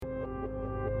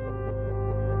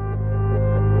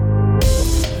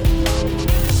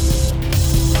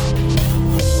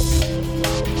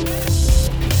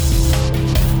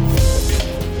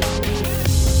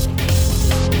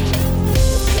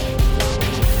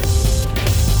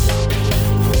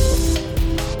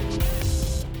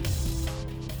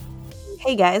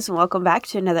Hey guys, and welcome back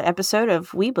to another episode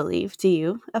of We Believe, Do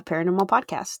You, a paranormal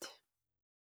podcast.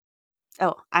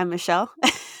 Oh, I'm Michelle.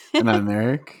 And I I'm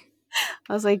Eric.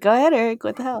 was like, go ahead, Eric.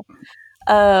 What the hell?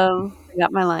 I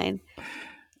got my line.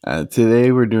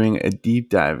 Today we're doing a deep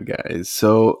dive, guys.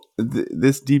 So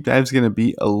this deep dive is going to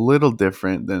be a little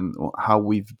different than how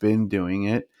we've been doing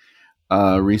it.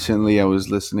 Recently, I was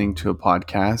listening to a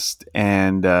podcast,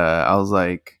 and I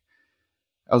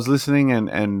was listening,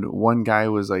 and one guy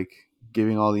was like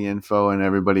giving all the info, and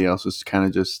everybody else was kind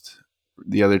of just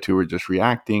the other two were just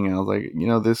reacting. And I was like,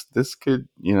 this could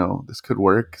this could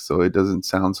work, so it doesn't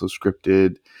sound so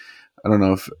scripted. I don't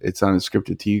know if it sounded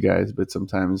scripted to you guys, but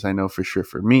sometimes I know for sure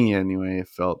for me anyway, it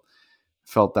felt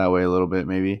that way a little bit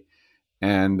maybe.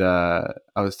 And I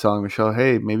was telling Michelle,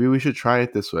 hey, maybe we should try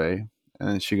it this way. And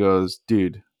then she goes,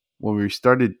 dude, when we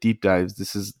started deep dives,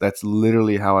 that's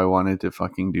literally how I wanted to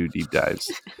fucking do deep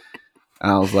dives. And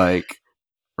I was like,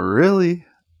 really?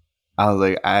 I was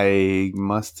like, I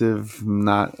must have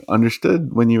not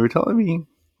understood when you were telling me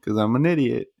because I'm an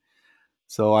idiot.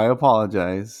 So I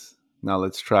apologize. Now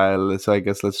let's try it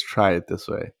this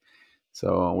way.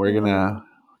 So we're Mm. gonna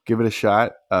give it a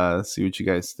shot, see what you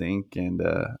guys think, and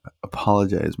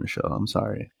apologize, Michelle. I'm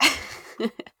sorry.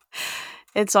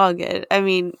 It's all good. I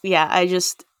mean, yeah, it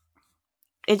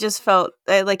just felt,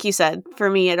 like you said, for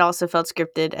me, it also felt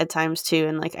scripted at times too.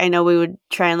 And like, I know we would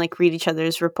try and like read each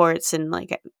other's reports and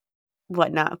like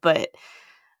whatnot, but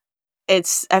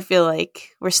I feel like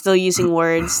we're still using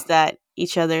words that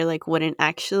each other like wouldn't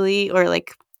actually, or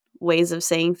like ways of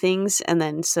saying things. And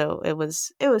then so it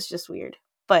was just weird.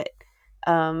 But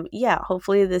yeah,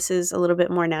 hopefully this is a little bit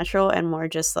more natural and more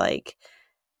just like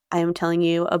I am telling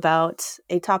you about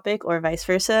a topic or vice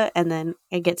versa, and then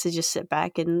I get to just sit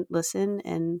back and listen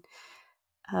and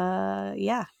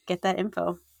yeah, get that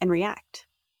info and react.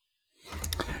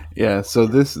 Yeah. So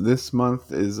this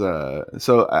month is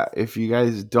if you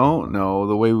guys don't know,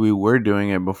 the way we were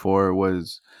doing it before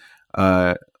was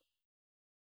uh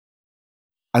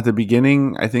at the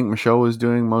beginning. I think Michelle was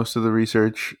doing most of the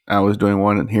research. I was doing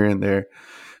one here and there.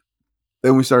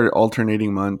 Then we started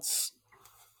alternating months.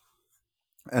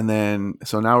 And then,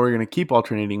 so now we're going to keep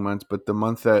alternating months, but the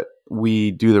month that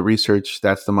we do the research,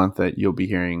 that's the month that you'll be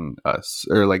hearing us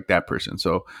or like that person.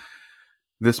 So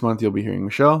this month you'll be hearing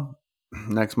Michelle.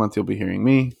 Next month you'll be hearing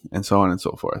me, and so on and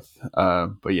so forth.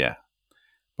 But yeah.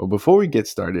 But before we get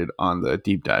started on the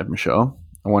deep dive, Michelle,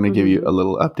 I want to give you Hmm. a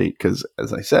little update because,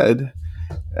 as I said,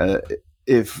 uh,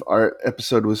 if our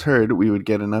episode was heard, we would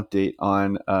get an update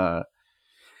on,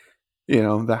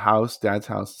 the house, dad's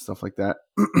house, stuff like that.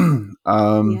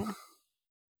 um, Yeah.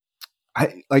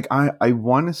 I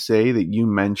want to say that you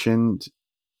mentioned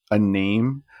a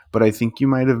name, but I think you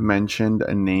might have mentioned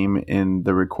a name in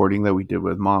the recording that we did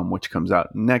with mom, which comes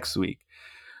out next week.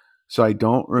 So I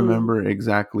don't Mm. remember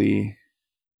exactly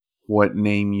what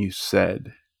name you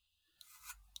said.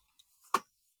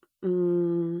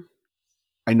 Mm.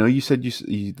 I know you said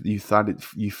you thought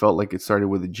you felt like it started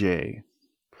with a J.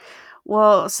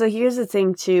 Well, so here's the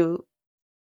thing too.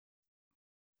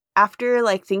 After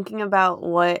like thinking about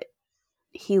what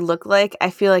he looked like, I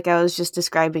feel like I was just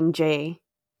describing Jay,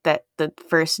 that the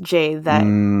first Jay that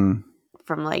Mm,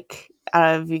 from like I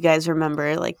don't know if you guys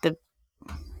remember like the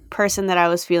person that I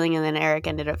was feeling and then Eric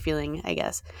ended up feeling, I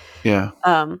guess. yeah,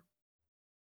 Um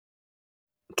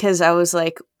cuz I was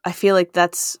like I feel like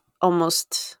that's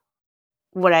almost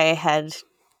what I had said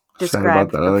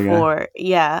about described that other guy. before.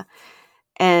 Yeah.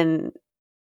 And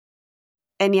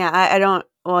yeah, I don't.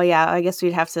 Well, yeah, I guess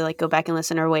we'd have to like go back and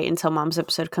listen or wait until mom's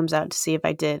episode comes out to see if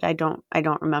I did. I don't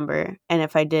remember. And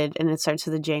if I did, and it starts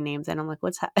with a J name, then I'm like,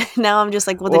 what's now? I'm just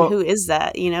like, well, then who Well, is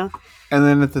that? You know? and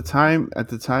then at the time,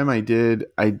 I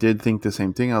did think the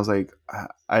same thing. I was like,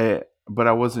 but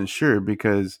I wasn't sure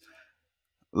because,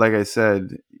 like I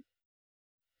said,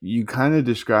 you kind of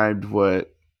described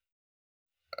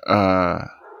uh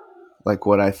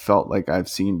what I felt like I've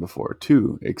seen before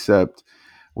too, except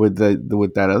with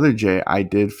that other Jay, I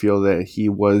did feel that he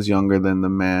was younger than the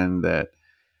man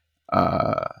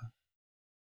uh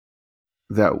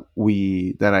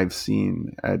that I've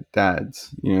seen at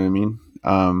dad's. You know what I mean?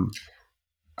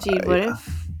 Gee, I,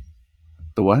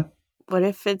 the what? what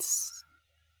if it's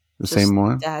The just same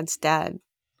one? dad's dad?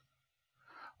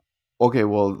 Okay,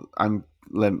 well,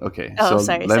 okay. Oh, So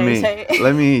sorry, sorry, sorry.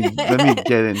 let me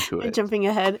get into We're it. jumping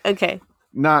ahead. Okay.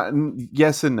 Not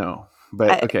yes and no,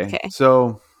 but okay. Okay.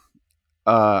 So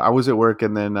I was at work,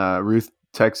 and then Ruth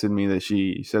texted me that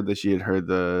she said that she had heard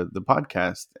the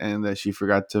podcast and that she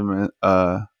forgot to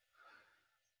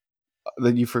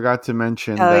that you forgot to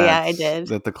mention Oh yeah, I did.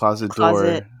 that the The closet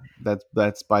closet. door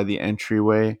that's by the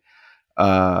entryway.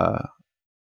 Uh,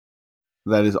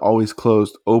 that is always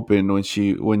closed open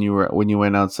when you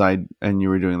went outside and you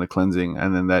were doing the cleansing,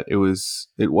 and then that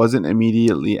it wasn't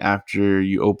immediately after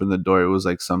you opened the door, it was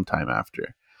like sometime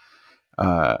after,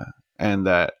 uh and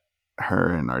that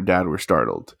her and our dad were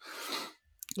startled.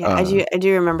 Yeah, uh I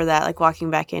do remember that, like,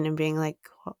 walking back in and being like,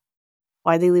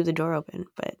 "Why'd they leave the door open?"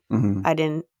 But mhm. I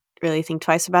didn't really think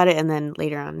twice about it, and then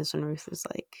later on is when Ruth was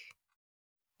like,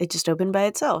 "It just opened by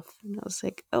itself." And I was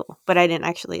like, "Oh." But I didn't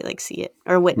actually, like, see it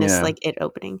or witness, Yeah, like, it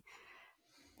opening.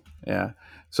 yeah.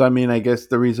 So I mean, I guess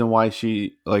the reason why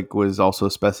she like was also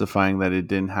specifying that it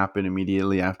didn't happen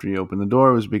immediately after you open the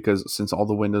door was because since all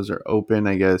the windows are open,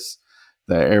 I guess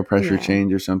the air pressure Yeah.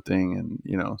 change or something,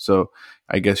 and so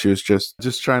I guess she was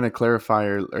just trying to clarify,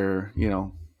 or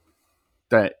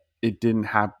that it didn't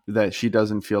happen, that she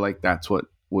doesn't feel like that's what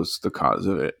was the cause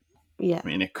of it. Yeah. I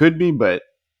mean, it could be, but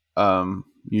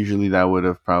usually that would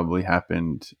have probably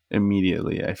happened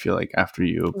immediately. I feel like after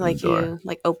you open the Like, door. you,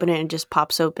 like, open it and just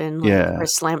pops open, like, or Yeah,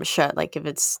 slam it shut, like, if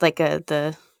it's, like,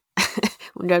 the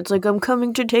when dad's like, "I'm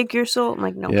coming to take your soul." I'm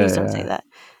like, "No, please don't say yeah, that."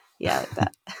 Yeah, like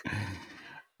that.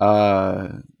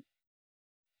 yeah.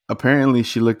 Apparently,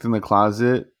 she looked in the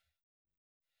closet.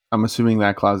 I'm assuming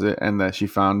that closet, and that she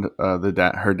found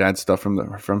her dad's stuff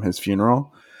from his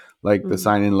funeral, like the Mhm.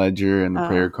 sign-in ledger and the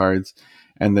prayer Oh. cards,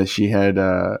 and that she had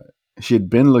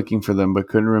been looking for them but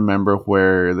couldn't remember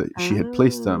where she had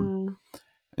placed them. Oh.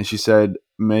 And she said,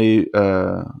 "May,"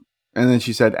 and then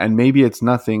she said, "And maybe it's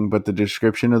nothing, but the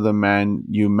description of the man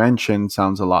you mentioned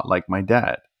sounds a lot like my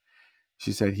dad."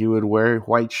 She said he would wear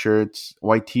white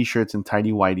t-shirts, and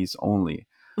tidy whities only.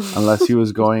 Unless he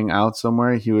was going out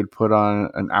somewhere, he would put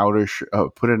an outer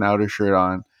shirt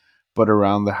on, but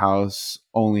around the house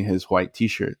only his white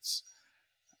t-shirts.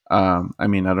 I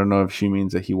mean, I don't know if she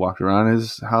means that he walked around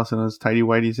his house in his tidy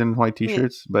whities and white Yeah,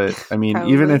 t-shirts, but I mean,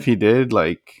 even if probably. he did,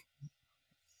 like,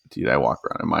 dude, I walk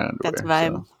around in my That's a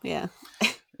underwear, vibe, so yeah.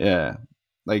 yeah.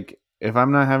 Like, if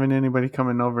I'm not having anybody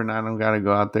coming over and I don't gotta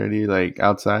go out there to like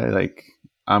outside, like,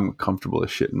 I'm comfortable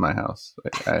as shit in my house.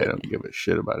 Like, I don't give a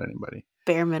shit about anybody.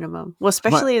 Bare minimum. Well, My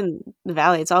especially in the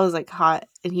valley, it's always, like, hot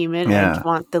and humid, and I just Yeah,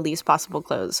 want the least possible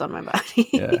clothes on my body.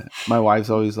 yeah. My wife's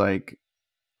always like,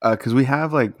 because we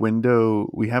have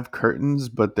curtains,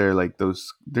 but they're like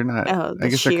those. They're not. Oh, I the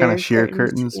guess they're kind of sheer sheer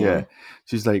curtains, curtains. yeah. Yeah.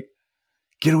 She's like,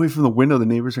 get away from the window. The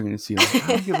neighbors are going to see. I'm like, I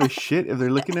don't give a shit if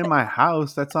they're looking in my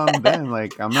house. That's on them.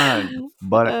 Like, I'm not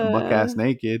buck Uh, ass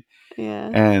naked. yeah.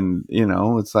 And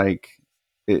it's like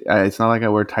it's not like I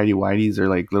wear tidy whities or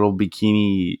like little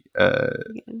bikini Yeah.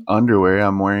 underwear.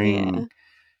 I'm Yeah. wearing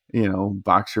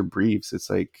boxer briefs. It's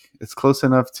like it's close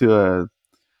enough to a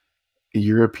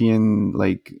European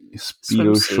like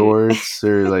speedo Swimsuit. shorts,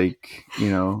 or like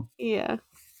Yeah,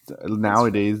 that's fair.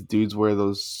 nowadays dudes wear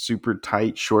those super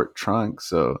tight short trunks.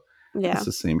 So Yeah, it's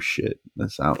the same shit. I'm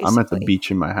at the basically.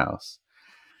 beach in my house.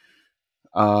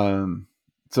 Um.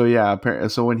 So yeah,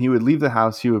 so when he would leave the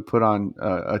house, he would put on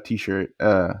a t-shirt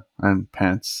and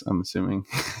pants. I'm assuming.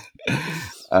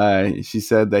 She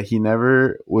said that he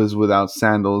never was without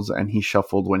sandals, and he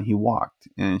shuffled when he walked.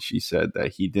 And she said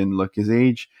that he didn't look his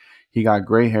age. He got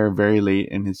gray hair very late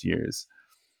in his years.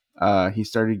 He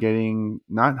started getting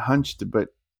not hunched, but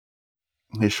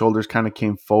his shoulders kind of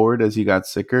came forward as he got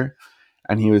sicker,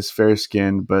 and he was fair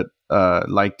skinned, but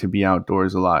liked to be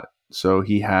outdoors a lot. So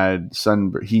he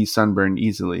sunburned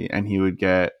easily, and he would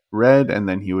get red, and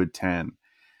then he would tan,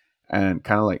 and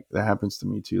kind of like that happens to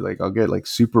me too. Like, I'll get like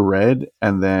super red,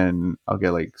 and then I'll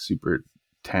get like super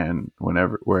tan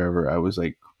wherever I was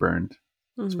like burned,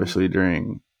 Mhm. especially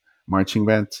during marching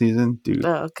band season, dude.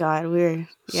 Oh god,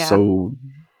 yeah. So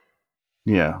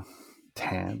yeah,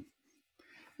 tan.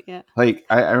 Yeah. Like,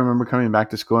 I remember coming back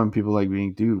to school and people like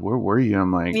being, dude, where were you?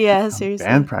 I'm like, Yeah, I'm band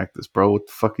seriously. practice, bro. What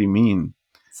the fuck do you mean?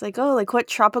 It's like, "Oh, like, what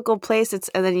tropical place?"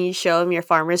 And then you show them your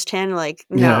farmer's tan, like,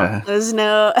 "No, Yeah. there's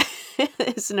no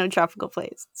there's no tropical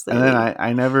place." It's And then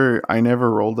literally I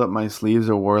never rolled up my sleeves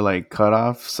or wore like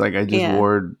cutoffs. Like, I just yeah.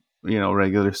 wore,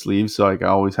 regular sleeves. So like I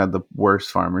always had the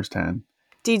worst farmer's tan.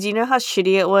 Dude, do you know how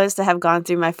shitty it was to have gone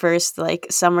through my first, like,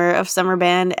 summer of summer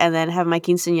band and then have my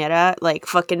quinceañera, like,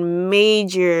 fucking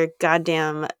major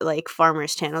goddamn, like,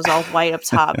 farmer's tan. It was all white up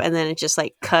top, and then it just,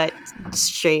 like, cut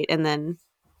straight, and then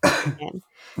man, it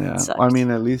Yeah. Well, I sucked. mean,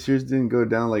 at least yours didn't go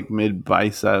down like mid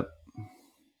bicep.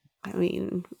 I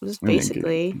mean, it was I mean, I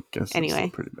basically guess it's still anyway.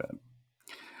 pretty bad.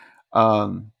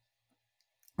 Um,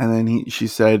 and then she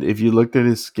said if you looked at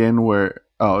his skin where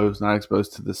it was not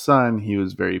exposed to the sun, he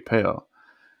was very pale.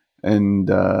 And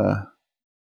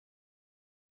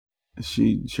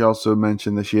she also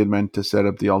mentioned that she had meant to set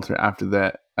up the altar after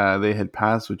that they had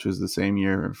passed, which was the same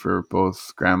year for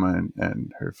both grandma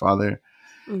and her father.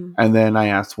 Mm. And then I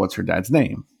asked, what's her dad's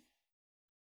name?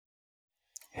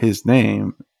 His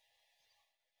name,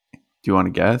 do you want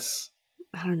to guess?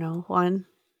 I don't know. Juan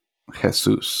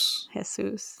Jesus.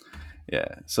 Jesus.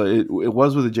 Yeah. So it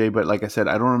was with a J, but like I said,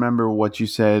 I don't remember what you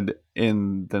said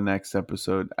in the next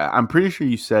episode. I'm pretty sure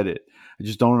you said it. I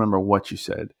just don't remember what you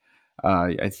said.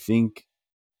 I think,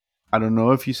 I don't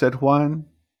know if you said Juan,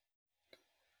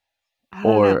 I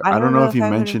don't know. or I I don't don't know know if if you I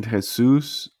would have. mentioned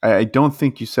Jesus. I don't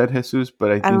think you said Jesus,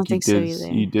 but I I don't think you think so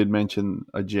did. You either. did mention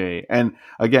a J. And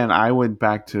again, I went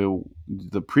back to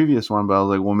the previous one, but I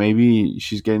was like, well, maybe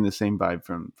she's getting the same vibe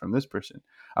from this person.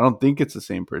 I don't think it's the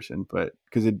same person, but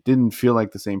because it didn't feel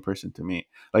like the same person to me.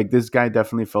 Like this guy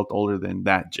definitely felt older than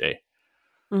that J.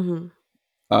 Hmm.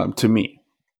 To me.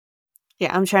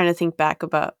 Yeah, I'm trying to think back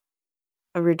about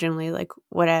originally, like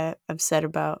what I've said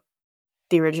about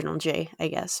the original J, I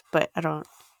guess, but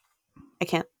I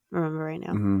can't remember right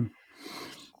now Hmm.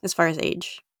 as far as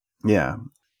age. Yeah.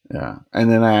 Yeah.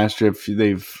 And then I asked her if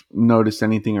they've noticed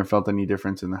anything or felt any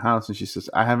difference in the house. And she says,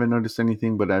 I haven't noticed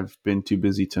anything, but I've been too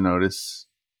busy to notice.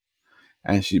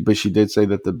 And she did say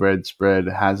that the bread spread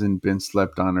hasn't been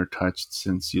slept on or touched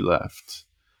since you left.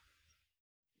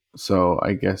 So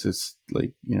I guess it's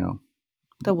like,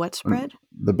 The what spread?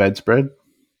 the bedspread.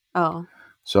 Oh,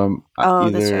 So oh,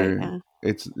 that's right. either Yeah,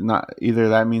 it's not, either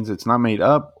that means it's not made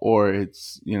up, or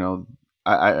it's,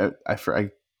 I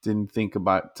didn't think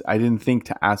about, I didn't think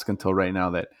to ask until right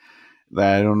now that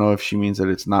I don't know if she means that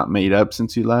it's not made up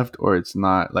since you left, or it's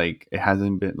not, like, it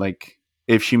hasn't been, like,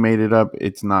 if she made it up,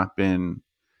 it's not been,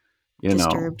 you know,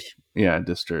 disturbed. yeah,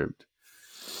 disturbed.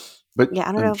 But Yeah,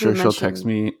 I don't know I'm if we sure she'll text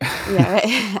mentioned. me Yeah,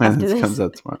 right when after this this. comes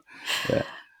out tomorrow. Yeah.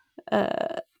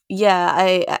 Uh, yeah,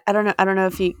 I don't know. I don't know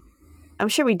if you. I'm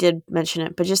sure we did mention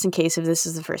it, but just in case if this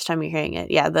is the first time you're hearing it,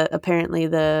 yeah, apparently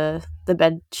the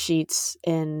bed sheets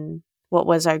in what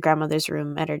was our grandmother's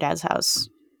room at her dad's house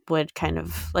would kind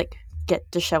of like get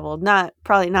disheveled. Not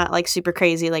probably not like super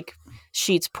crazy, like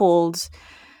sheets pulled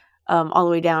all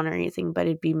the way down or anything, but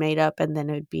it'd be made up and then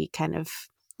it would be kind of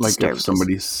Like if disturbed.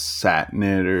 somebody sat in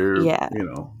it, or, Yeah, stuff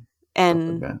like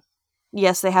and that.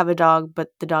 yes, they have a dog, but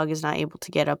the dog is not able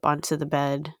to get up onto the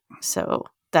bed, so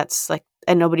that's like,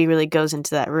 and nobody really goes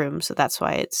into that room, so that's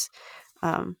why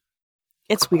um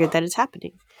it's weird that it's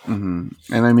happening. Hmm.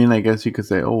 And I mean, I guess you could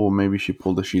say, oh, well, maybe she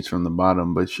pulled the sheets from the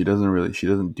bottom, but she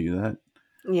doesn't do that.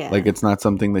 Like, Yeah, it's not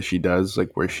something that she does,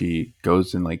 like, where she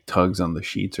goes and, like, tugs on the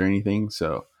sheets or anything.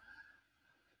 So,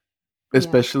 yeah,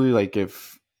 especially, like,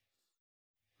 if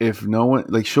no one,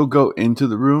 like, she'll go into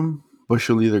the room, but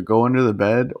she'll either go under the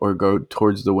bed or go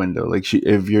towards the window. Like,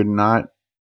 if you're not,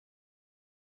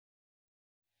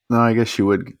 no, I guess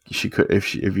she could,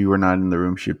 if you were not in the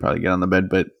room, she'd probably get on the bed,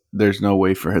 but there's no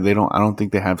way for her. I don't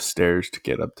think they have stairs to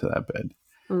get up to that bed.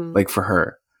 mm. Like, for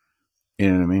her,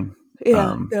 you know what I mean?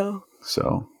 Yeah, no,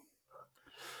 So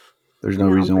there's no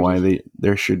no, I'm reason why pretty.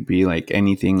 there should be, like,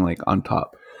 anything, like, on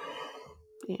top.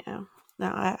 Yeah, no,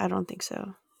 I don't think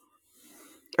so.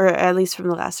 Or at least from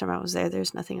the last time I was there,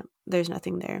 there's nothing. There's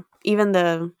nothing there. Even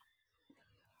the,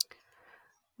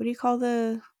 what do you call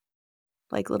the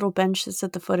like little bench that's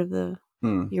at the foot of the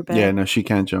your Yeah, bed? no, she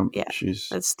can't jump. Yeah,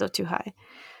 that's still too high.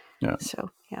 Yeah, So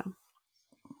yeah,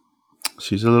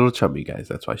 she's a little chubby, guys.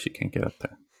 That's why she can't get up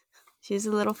there. she's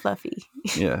a little fluffy.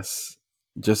 Yes.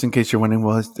 Just in case you're wondering,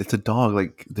 well, it's a dog.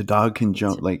 Like, the dog can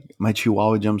jump. Like, my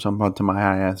Chihuahua jumps up onto my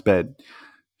high ass bed.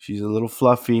 She's a little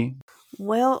fluffy.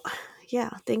 Well, yeah,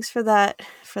 thanks for that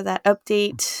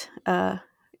update,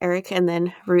 Eric, and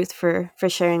then Ruth for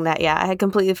sharing that. Yeah, I had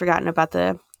completely forgotten about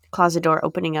the closet door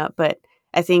opening up, but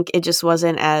I think it just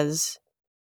wasn't as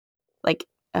like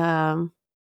I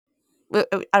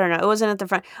don't know, it wasn't at the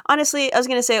front. Honestly, I was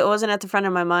gonna say it wasn't at the front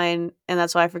of my mind, and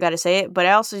that's why I forgot to say it. But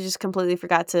I also just completely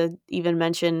forgot to even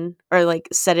mention or like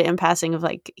said it in passing of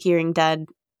like hearing Dad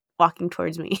walking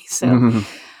towards me. So,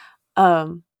 Because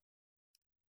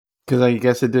um, I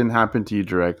guess it didn't happen to you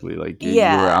directly. Like, you were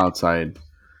yeah, outside.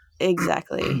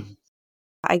 exactly.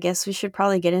 I guess we should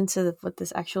probably get into what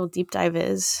this actual deep dive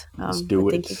is. Let's But do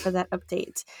thank you it. for that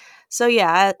update. So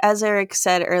yeah, as Eric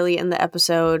said early in the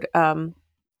episode,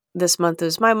 this month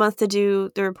was my month to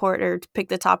do the report or to pick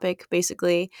the topic,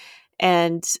 basically.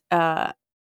 And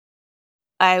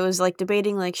I was like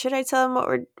debating, like, should I tell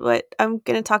him what I'm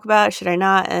gonna talk about? Should I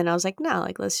not? And I was like, no,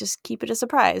 like let's just keep it a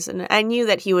surprise. And I knew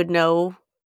that he would know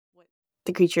what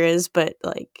the creature is, but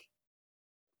like,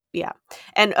 yeah.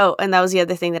 And oh, and that was the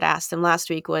other thing that I asked him last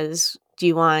week was, do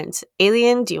you want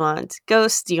alien? Do you want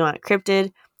ghost? Do you want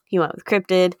cryptid? He went with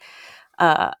cryptid.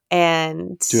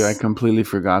 And Dude, I completely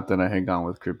forgot that I had gone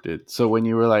with cryptid. So when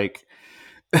you were like,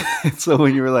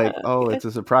 oh, yeah. it's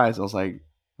a surprise. I was like,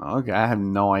 Okay, I have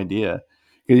no idea.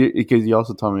 Because you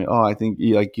also told me, oh, I think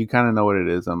you kind of know what it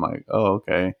is. I'm like, oh,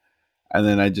 okay. And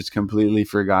then I just completely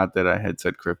forgot that I had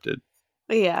said cryptid.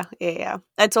 Yeah, yeah, yeah.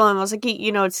 I told him, I was like,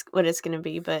 you know it's what it's gonna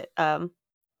be, but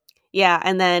yeah,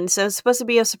 and then so it's supposed to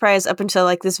be a surprise up until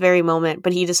like this very moment,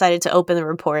 but he decided to open the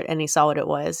report and he saw what it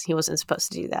was. He wasn't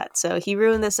supposed to do that. So he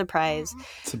ruined the surprise.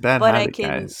 It's a bad But I habit, can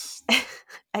guys.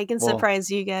 I can Well, surprise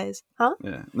you guys. Huh?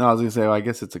 yeah. No, I was gonna say, well, I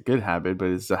guess it's a good habit, but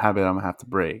it's a habit I'm gonna have to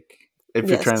break if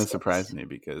you're trying to Yes, surprise yes. me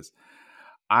because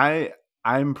I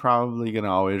I'm probably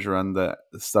gonna always run the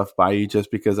stuff by you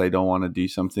just because I don't want to do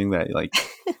something that like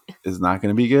is not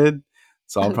gonna be good.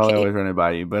 So I'll probably Okay. always run it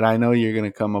by you. But I know you're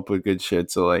gonna come up with good shit.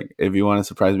 So like if you want to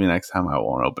surprise me next time, I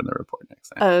won't open the report next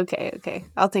time. Oh, okay, okay.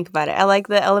 I'll think about it. I like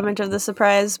the element of the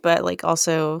surprise, but like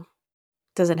also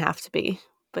doesn't have to be.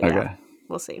 But yeah, Okay.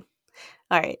 we'll see.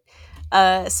 All right.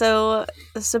 So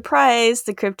the surprise,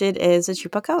 the cryptid is a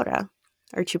chupacabra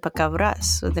or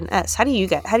chupacabras with an S. How do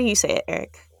you say it,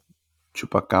 Eric?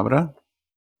 Chupacabra?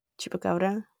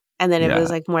 Chupacabra? And then if it was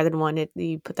Yeah. like more than one,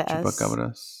 you put the S.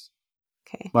 Chupacabras.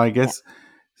 Okay. Well, I Yeah. guess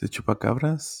is it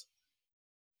chupacabras?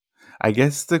 I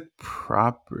guess the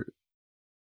proper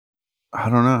I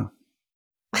don't know.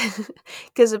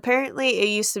 Because apparently it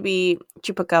used to be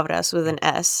chupacabras with an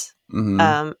S.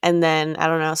 Mm-hmm. And then I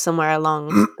don't know, somewhere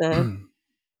along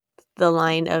the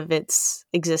line of its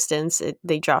existence,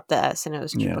 they dropped the S and it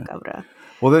was Yeah. chupacabra.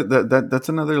 Well, that's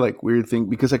another like weird thing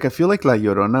because like I feel like La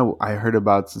Llorona I heard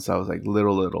about since I was like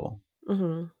little,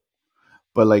 Hmm.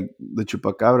 but like the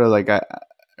chupacabra like I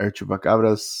or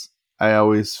chupacabras I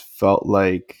always felt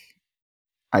like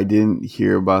I didn't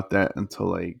hear about that until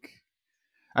like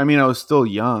I mean I was still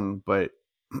young, but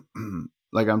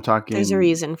like I'm There's a talking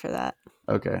reason for that.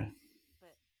 okay.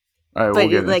 All right, But we'll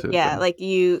get like, into it yeah, then. like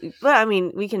well, I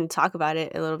mean, we can talk about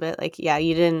it a little bit. Like, yeah,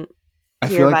 you didn't I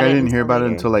hear feel like about I it didn't hear until about it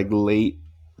later. until like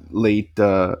late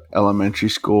elementary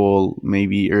school,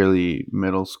 maybe early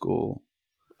middle school.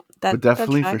 But That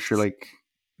definitely for sure tracks. like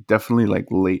definitely like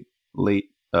late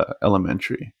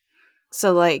elementary.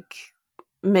 So like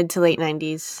mid to late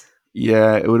 90s.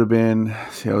 Yeah, it would have been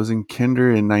see I was in kinder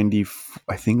in 90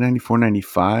 I think 94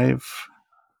 95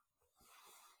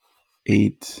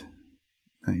 8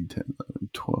 9 10 11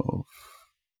 12.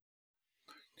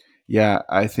 Yeah,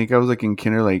 I think I was like in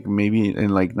kinder like maybe in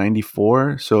like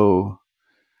 94, so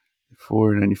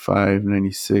 4 95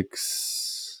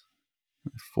 96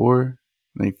 94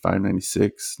 95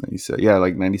 96 97 yeah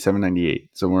like 97 98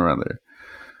 somewhere around there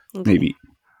Okay. maybe.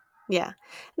 Yeah.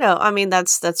 No, I mean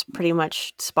that's pretty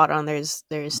much spot on. There's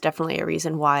definitely a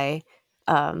reason why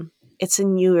it's a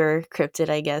newer cryptid,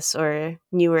 I guess, or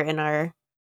newer in our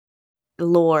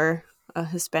lore,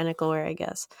 Hispanic lore, I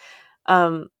guess.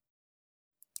 Um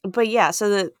but yeah,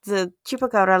 so the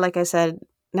chupacabra, like I said,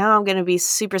 now I'm gonna be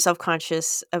super self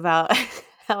conscious about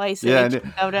how I Yeah, say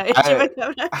chupacabra and I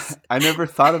chupacabras. I never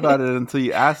thought about it until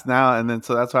you asked now, and then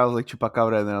so that's why I was like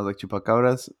chupacabra, and then I was like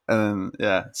chupacabras, and then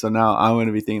yeah, so now I'm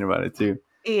gonna be thinking about it too.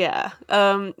 Yeah.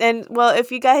 And well,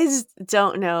 if you guys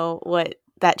don't know what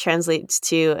that translates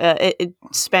to,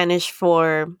 Spanish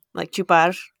for like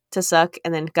chupar, to suck,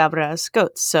 and then cabras,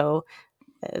 goats. So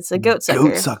it's a goat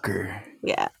Goat sucker. sucker,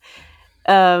 Yeah.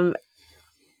 Um,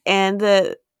 and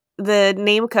the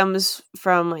name comes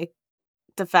from like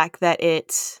the fact that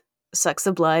it sucks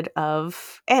the blood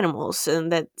of animals,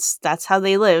 and that's how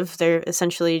they live. They're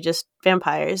essentially just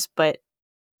vampires, but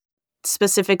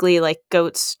specifically like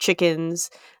goats, chickens,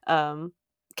 um,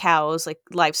 cows, like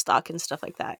livestock and stuff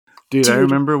like that. dude. I Dude,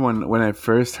 remember when I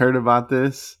first heard about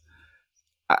this,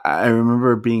 I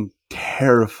remember being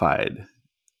terrified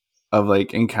of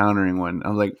like encountering one.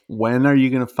 I'm like, when are you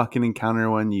gonna fucking encounter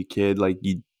one, you kid? Like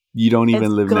you don't it's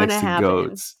even live gonna next to happen.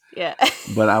 goats. Yeah.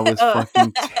 But I was Oh.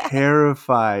 fucking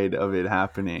terrified of it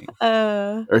happening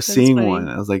or That's seeing one.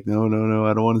 funny. I was like, no, no, no,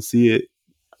 I don't want to see it.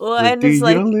 Well, Like, and it's dude, you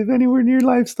like, don't live anywhere near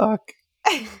livestock.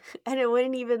 and it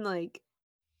wouldn't even like,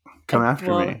 Come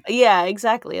after well, me. yeah,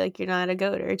 exactly. Like you're not a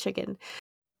goat or a chicken.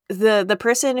 The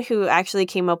person who actually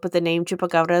came up with the name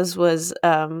chupacabras was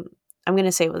I'm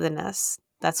gonna say it with an S.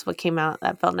 That's what came out.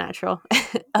 That felt natural.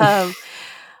 um,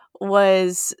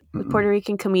 was a Mm-mm. Puerto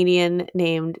Rican comedian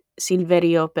named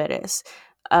Silverio Perez.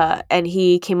 And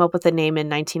he came up with the name in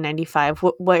 1995,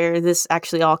 where this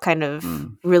actually all kind of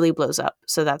Mm. really blows up.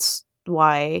 So that's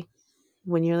why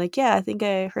when you're like, yeah, I think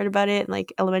I heard about it in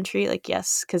like elementary, like,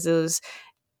 yes, because it was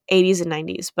 80s and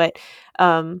 90s. But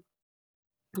um,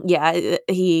 yeah,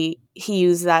 he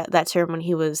used that term when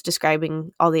he was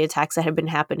describing all the attacks that had been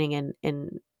happening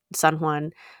in San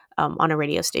Juan on a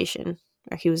radio station,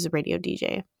 or he was a radio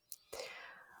DJ.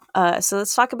 So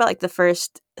let's talk about like the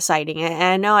first sighting. And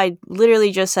I know I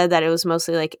literally just said that it was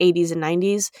mostly like 80s and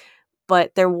 90s,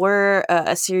 but there were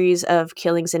a series of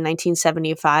killings in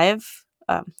 1975,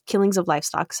 killings of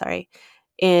livestock, sorry,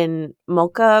 in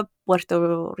Mocha,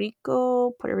 Puerto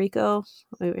Rico, Puerto Rico.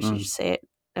 Maybe I should Mm, just say it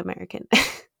American,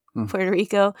 mm. Puerto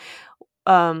Rico.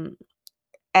 Um,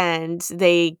 and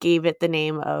they gave it the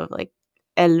name of like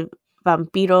El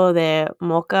Vampiro de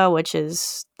Mocha, which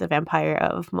is the vampire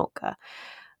of Mocha.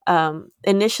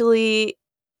 Initially,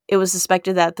 it was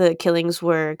suspected that the killings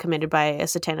were committed by a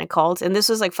satanic cult, and this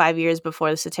was like 5 years before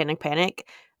the Satanic Panic.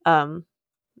 Um,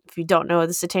 if you don't know what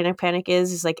the Satanic Panic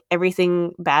is like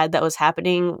everything bad that was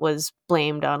happening was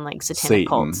blamed on like satanic Satan.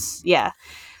 cults. Yeah.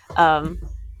 Um,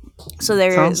 so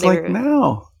they're Sounds like they're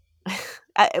now.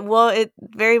 well, it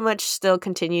very much still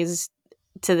continues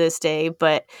to this day,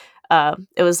 but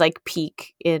it was like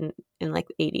peak in like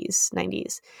 80s,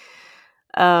 90s.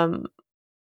 Um,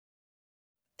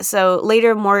 so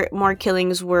later, more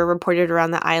killings were reported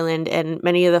around the island, and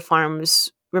many of the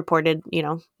farms reported,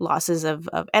 losses of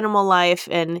animal life.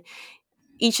 And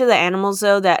each of the animals,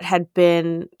 though, that had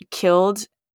been killed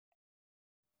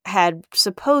had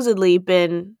supposedly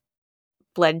been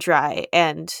bled dry,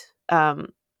 and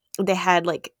they had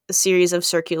like a series of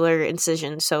circular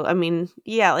incisions. So I mean,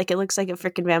 yeah, like it looks like a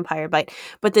freaking vampire bite.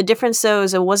 But the difference though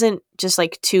is it wasn't just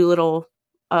like two little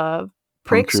uh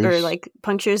pricks or Punctures. like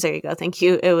punctures. There you go. Thank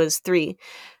you. It was three.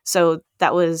 So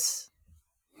that was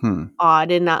Hmm.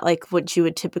 odd and not like what you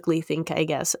would typically think, I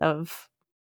guess, of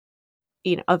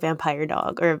a vampire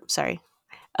dog or sorry,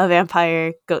 a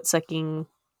vampire goat sucking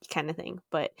kind of thing.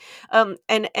 But and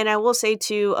I will say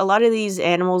too, a lot of these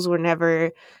animals were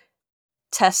never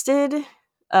tested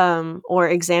or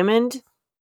examined,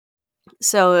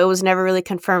 so it was never really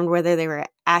confirmed whether they were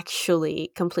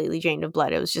actually completely drained of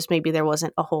blood. It was just maybe there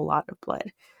wasn't a whole lot of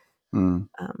blood. Hmm.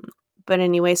 um, but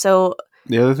anyway, so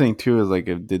The other thing too is like,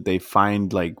 did they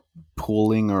find like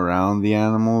pooling around the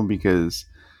animal? Because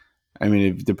I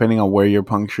mean, if depending on where you're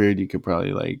punctured, you could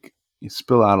probably like you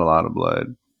spill out a lot of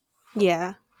blood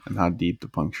yeah, and how deep the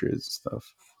puncture is and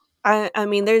stuff. I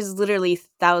mean there's literally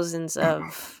thousands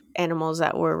of animals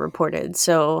that were reported,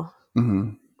 so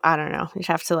Hmm. I don't know, you'd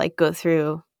have to like go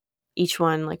through each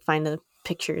one, like find the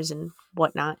pictures and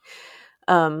whatnot.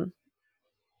 um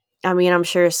I mean, I'm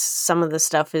sure some of the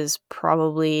stuff is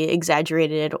probably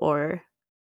exaggerated or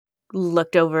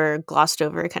looked over, glossed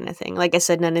over kind of thing. Like I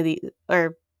said, none of the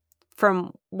or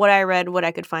from what I read, what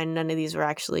I could find, none of these were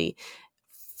actually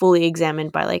fully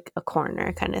examined by like a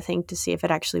coroner kind of thing to see if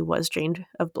it actually was drained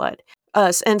of blood.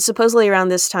 And supposedly around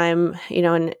this time, in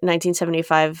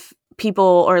 1975,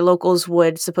 people or locals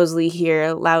would supposedly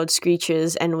hear loud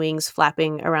screeches and wings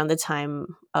flapping around the time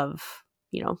of,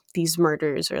 these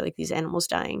murders or like these animals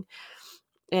dying.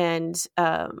 And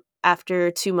after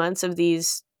 2 months of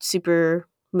these super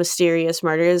mysterious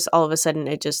murders, all of a sudden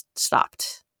it just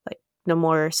stopped. Like, no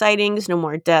more sightings, no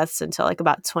more deaths until like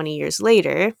about 20 years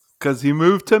later. Because he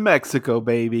moved to Mexico,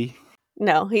 baby.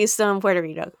 No, he's still in Puerto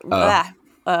Rico.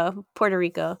 Oh. Puerto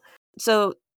Rico.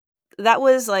 So that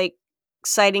was like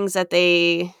sightings that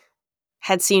they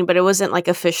had seen, but it wasn't like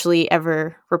officially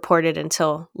ever reported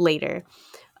until later.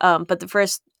 But the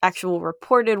first actual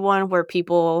reported one where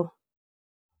people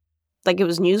like it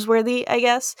was newsworthy, I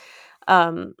guess,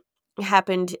 um,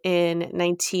 happened in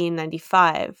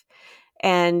 1995.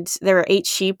 And there were 8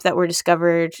 sheep that were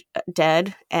discovered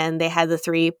dead, and they had the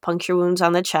 3 puncture wounds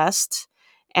on the chest,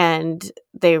 and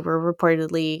they were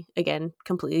reportedly, again,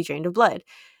 completely drained of blood.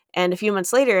 And a few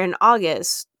months later, in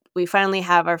August, we finally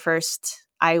have our first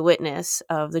eyewitness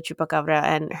of the Chupacabra,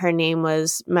 and her name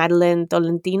was Madeline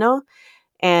Tolentino.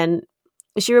 And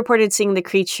she reported seeing the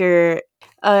creature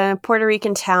in a Puerto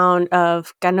Rican town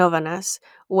of Canovanas,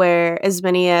 where as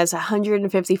many as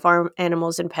 150 farm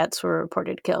animals and pets were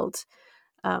reported killed.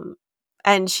 Um,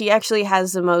 and she actually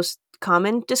has the most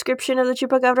common description of the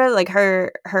chupacabra. Like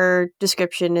her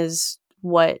description is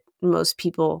what most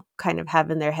people kind of have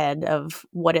in their head of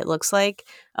what it looks like.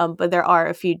 But there are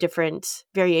a few different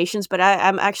variations. But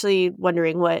I'm actually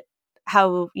wondering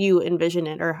how you envision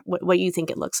it or what you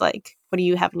think it looks like. What do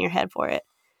you have in your head for it?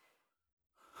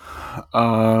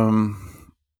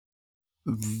 Um,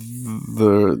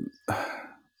 the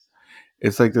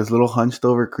it's like this little hunched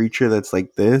over creature that's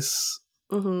like this,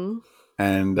 Mm-hmm.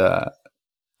 and I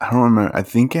don't remember. I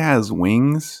think it has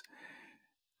wings,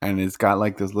 and it's got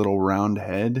like this little round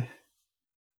head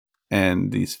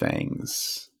and these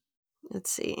fangs. Let's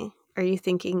see. Are you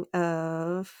thinking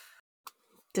of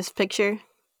this picture?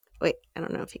 Wait, I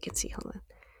don't know if you can see. Hold on.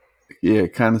 Yeah,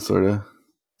 kind of, sort of.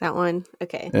 That one,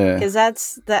 okay, Yeah. because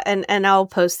that's that, and I'll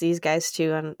post these guys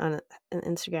too on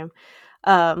Instagram.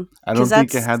 I Because don't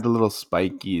think it that's had the little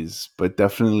spikies, but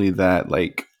definitely that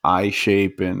like eye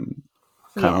shape and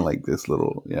kind of yeah, like this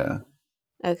little, yeah.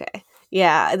 okay,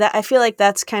 yeah. That I feel like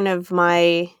that's kind of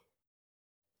my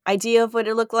idea of what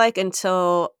it looked like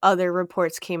until other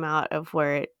reports came out of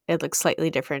where it looks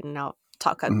slightly different, and I'll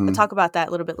Hmm. talk about that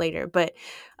a little bit later. But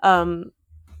um,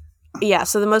 yeah,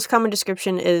 so the most common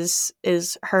description is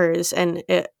hers, and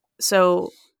so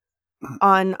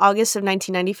on August of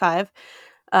 1995,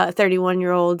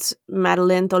 31-year-old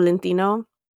Madeline Tolentino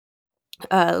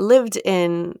lived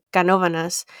in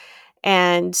Canovanas,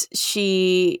 and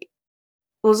she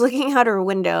was looking out her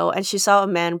window and she saw a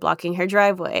man blocking her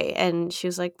driveway, and she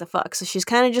was like, the fuck. So she's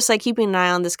kind of just like keeping an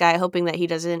eye on this guy, hoping that he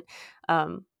doesn't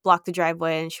block the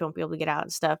driveway and she won't be able to get out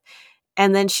and stuff.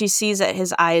 And then she sees that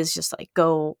his eyes just like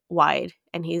go wide,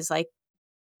 and he's like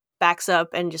backs up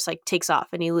and just like takes off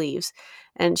and he leaves.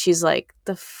 And she's like,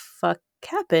 the fuck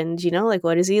happened? Like,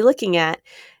 what is he looking at?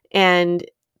 And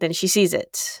then she sees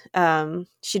it.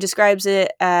 She describes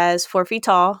it as 4 feet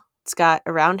tall. It's got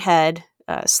a round head,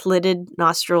 slitted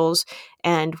nostrils,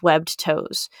 and webbed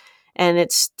toes. And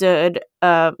it stood,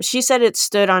 she said it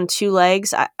stood on 2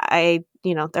 legs.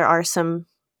 There are some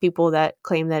people that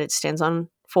claim that it stands on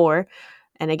 4.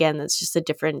 And again, that's just a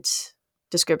different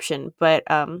description. But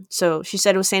so she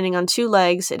said it was standing on 2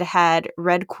 legs. It had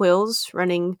red quills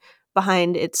running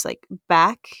behind its like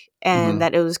back, and Hmm.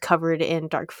 that it was covered in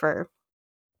dark fur.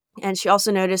 And she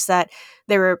also noticed that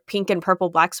there were pink and purple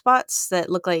black spots that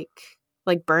look like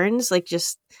burns, like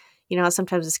just how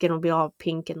sometimes the skin will be all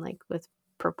pink and like with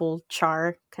purple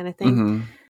char kind of thing. Hmm.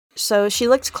 So she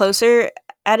looked closer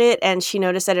at it and she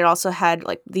noticed that it also had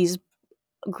like these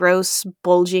gross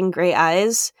bulging gray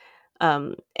eyes.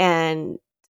 And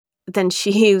then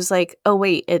she was like, "Oh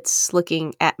wait, it's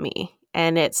looking at me."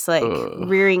 And it's like Ugh.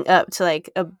 rearing up to like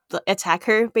attack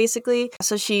her, basically.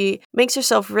 So she makes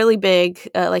herself really big,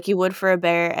 like you would for a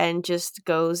bear, and just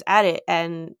goes at it,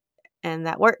 and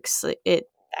that works. It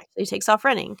actually takes off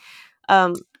running.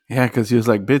 Um, Yeah, because he was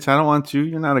like, "Bitch, I don't want you.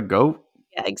 You're not a goat."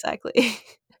 yeah, exactly.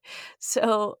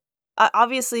 So,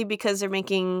 obviously, because they're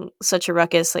making such a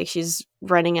ruckus, like she's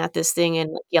running at this thing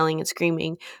and like, yelling and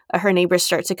screaming, her neighbors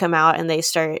start to come out and they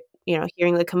start,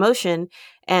 hearing the commotion.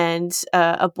 And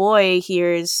a boy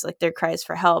hears like their cries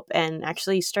for help and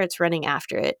actually starts running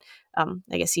after it.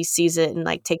 I guess he sees it and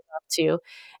like takes off too.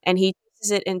 And he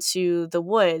chases it into the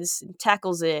woods,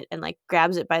 tackles it, and like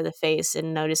grabs it by the face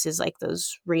and notices like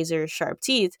those razor sharp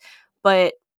teeth.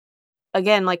 But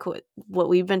again, like what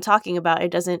we've been talking about,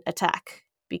 it doesn't attack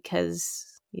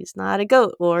because he's not a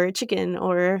goat or a chicken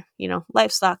or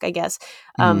livestock, I guess.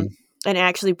 Hmm. And it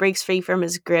actually breaks free from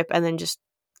his grip and then just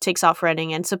takes off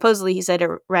running. And supposedly, he said it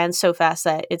ran so fast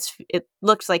that it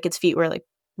looks like its feet were like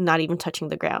not even touching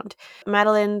the ground.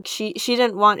 Madeline, she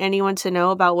didn't want anyone to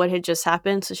know about what had just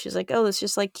happened, so she's like, "Oh, let's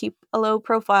just like keep a low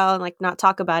profile and like not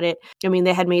talk about it." I mean,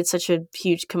 they had made such a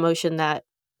huge commotion that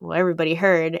everybody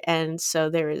heard, and so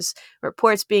there was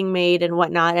reports being made and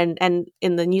whatnot, and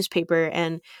in the newspaper.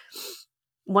 And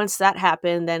once that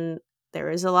happened, then there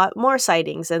was a lot more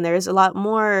sightings, and there was a lot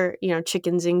more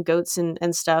chickens and goats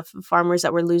and stuff, farmers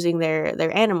that were losing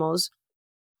their animals.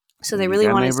 So they You really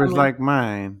got wanted neighbors someone. like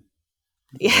mine.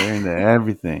 Yeah, They're into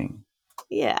everything.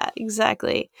 yeah,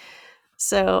 exactly.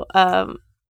 So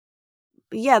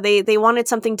yeah, they wanted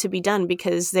something to be done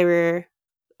because they were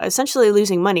essentially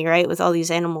losing money, right, with all these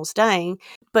animals dying.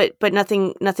 But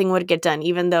nothing would get done,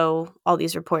 even though all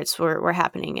these reports were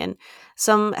happening. And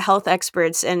some health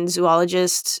experts and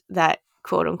zoologists that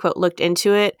quote unquote looked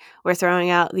into it were throwing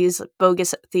out these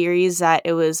bogus theories that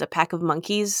it was a pack of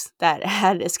monkeys that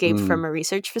had escaped from Mm. a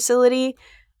research facility,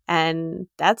 and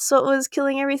that's what was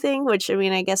killing everything. Which, I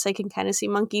mean, I guess I can kind of see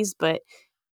monkeys, but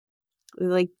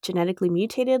like genetically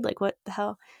mutated, like what the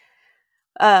hell.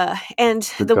 And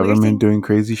The the weird government thing, doing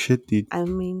crazy shit, dude. I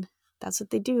mean, that's what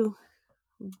they do.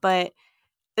 But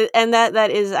and that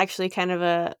is actually kind of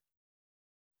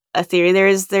a theory. There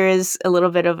is a little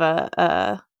bit of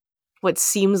a what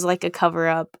seems like a cover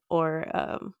up, or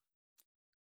oh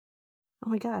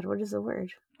my god, what is the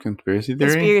word? Conspiracy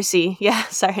theory? Conspiracy. Yeah,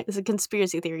 sorry, it's a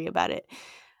conspiracy theory about it.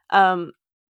 Um,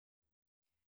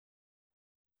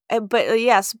 but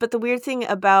yes, but the weird thing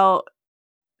about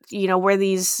where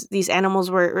these animals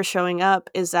were showing up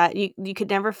is that you could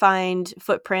never find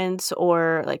footprints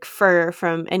or like fur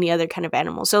from any other kind of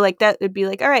animal. So like that would be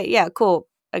like, all right, yeah, cool,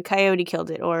 a coyote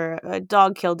killed it or a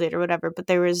dog killed it or whatever, but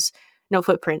there was no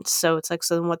footprints. So it's like,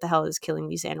 so then what the hell is killing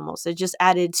these animals? It just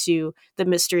added to the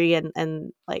mystery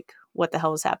and like what the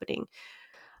hell is happening.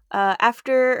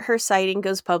 After her sighting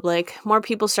goes public, more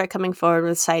people start coming forward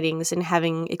with sightings and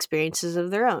having experiences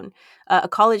of their own. A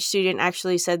college student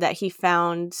actually said that he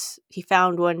found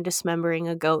one dismembering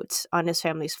a goat on his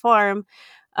family's farm,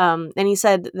 and he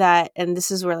said that, and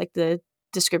this is where like the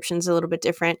description's a little bit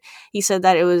different. He said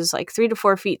that it was like 3 to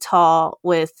 4 feet tall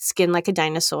with skin like a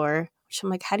dinosaur. Which I'm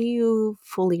like, how do you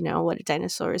fully know what a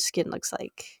dinosaur's skin looks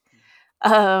like?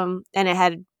 And it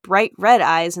had bright red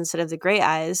eyes instead of the gray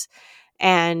eyes,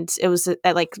 and it was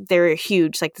like they were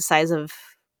huge, like the size of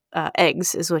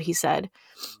eggs, is what he said.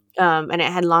 And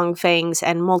it had long fangs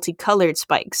and multicolored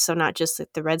spikes, so not just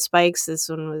like the red spikes. This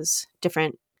one was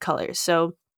different colors,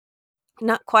 so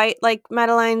not quite like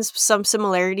Madeline's. Some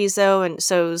similarities though, and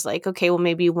so it was like, okay, well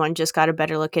maybe one just got a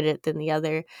better look at it than the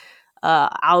other.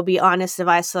 I'll be honest, if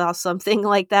I saw something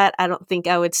like that, I don't think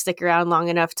I would stick around long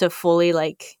enough to fully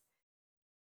like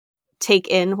take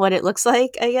in what it looks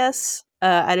like, I guess,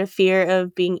 out of fear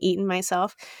of being eaten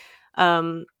myself.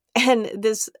 Um, and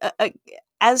this,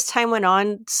 as time went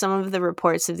on, some of the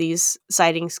reports of these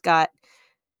sightings got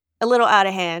a little out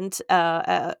of hand.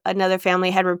 Another family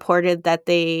had reported that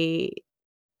that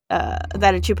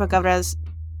a chupacabras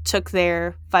took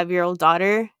their 5-year-old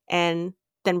daughter and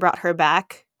then brought her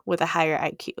back with a higher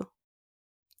IQ.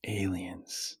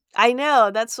 Aliens. I know,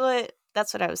 that's what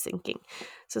I was thinking.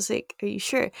 So it's like, are you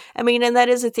sure? I mean, and that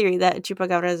is a theory that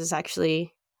Chupacabras is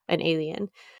actually an alien.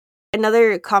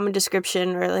 Another common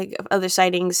description or like other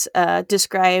sightings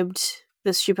described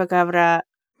this Chupacabra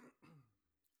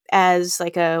as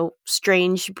like a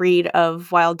strange breed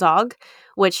of wild dog,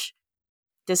 which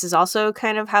this is also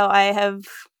kind of how I have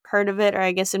heard of it, or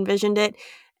I guess envisioned it.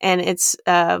 And it's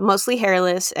mostly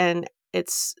hairless, and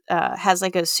it's has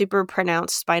like a super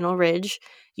pronounced spinal ridge.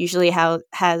 Usually,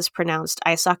 has pronounced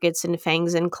eye sockets and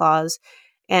fangs and claws,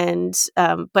 and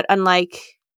but unlike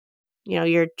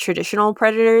your traditional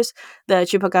predators, the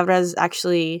chupacabras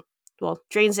actually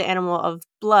drains the animal of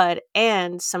blood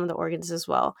and some of the organs as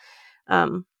well.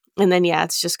 And then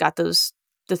it's just got the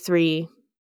three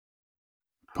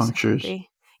Punctures. three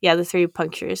yeah, the three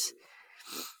punctures.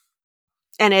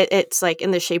 And it's like in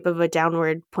the shape of a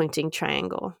downward pointing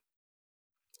triangle.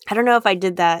 I don't know if I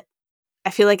did that.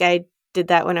 I feel like I did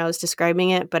that when I was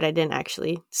describing it, but I didn't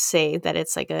actually say that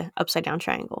it's like a upside down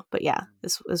triangle. But yeah,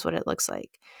 this is what it looks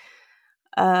like.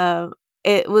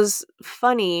 It was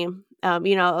funny. A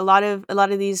lot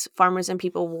of these farmers and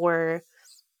people were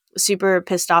super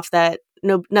pissed off that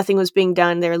nothing was being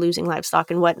done. They were losing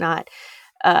livestock and whatnot.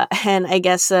 And I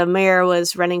guess the mayor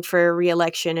was running for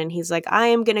re-election, and he's like, I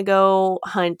am going to go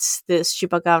hunt this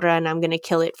chupacabra and I'm going to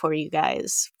kill it for you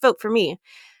guys. Vote for me.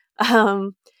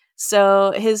 Um,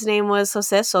 so his name was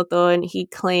Jose Soto, and he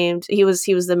claimed he was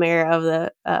the mayor of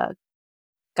the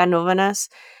Canovanas,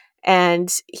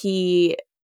 and he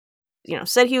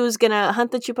said he was going to hunt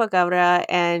the chupacabra,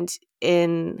 and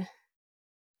in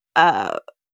uh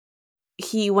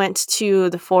he went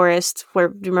to the forest where,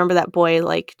 do you remember that boy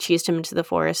like cheesed him into the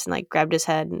forest and like grabbed his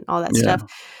head and all that Yeah.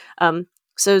 stuff?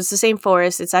 So it's the same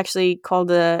forest. It's actually called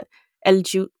the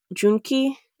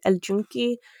Junki. El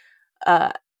Junki.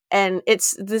 Uh, and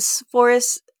it's this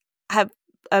forest. I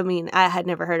had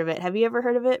never heard of it. Have you ever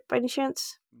heard of it by any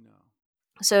chance? No.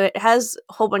 So it has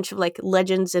a whole bunch of like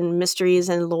legends and mysteries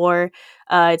and lore.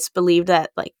 It's believed that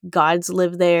like gods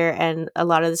live there, and a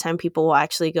lot of the time people will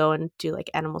actually go and do like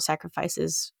animal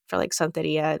sacrifices for like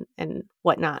Santeria and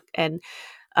whatnot. And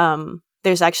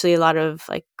there's actually a lot of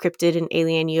like cryptid and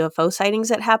alien UFO sightings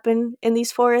that happen in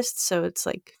these forests, so it's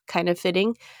like kind of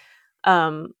fitting.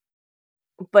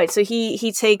 But so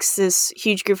he takes this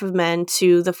huge group of men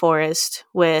to the forest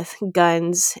with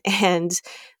guns, and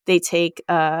they take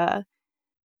a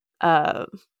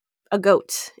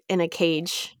goat in a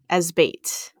cage as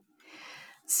bait.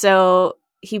 So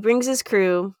he brings his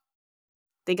crew.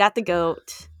 They got the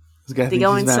goat. This guy They thinks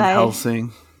go he's Van inside.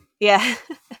 Helsing. Yeah.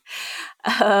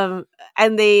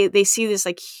 And they see this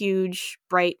like huge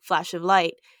bright flash of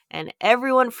light, and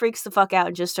everyone freaks the fuck out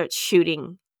and just starts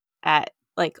shooting at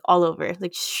like all over,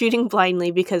 like shooting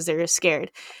blindly because they're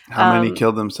scared. How many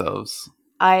killed themselves?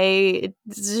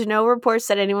 There's no reports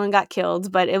that anyone got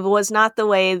killed, but it was not the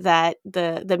way that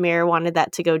the mayor wanted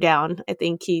that to go down. I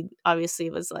think he obviously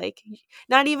was like,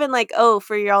 not even like, oh,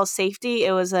 for your all safety.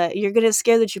 It was you're gonna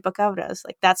scare the chupacabras.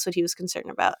 Like that's what he was concerned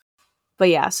about. But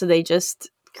yeah, so they just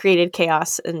created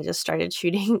chaos and just started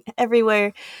shooting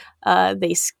everywhere.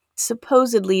 They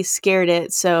supposedly scared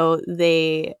it, so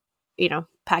they,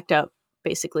 packed up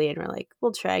basically and were like,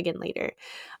 we'll try again later.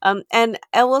 And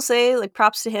I will say, like,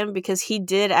 props to him because he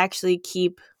did actually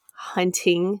keep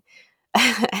hunting,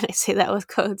 and I say that with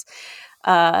quotes,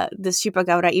 this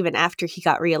Chupacabra even after he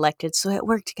got reelected. So it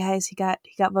worked, guys. He got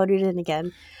voted in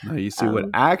again. No, you see what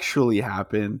actually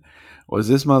happened was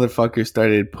this motherfucker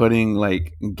started putting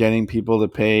like getting people to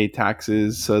pay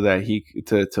taxes so that he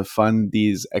to fund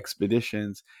these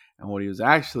expeditions. And what he was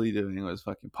actually doing was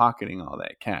fucking pocketing all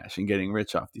that cash and getting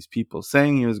rich off these people,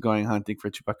 saying he was going hunting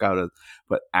for chupacabras,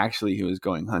 but actually he was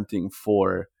going hunting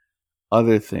for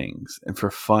other things and for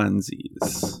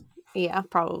funsies. Yeah,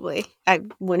 probably. I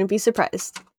wouldn't be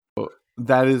surprised.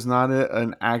 That is not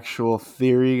an actual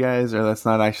theory, guys, or that's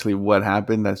not actually what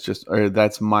happened. That's just, or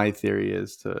that's my theory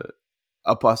as to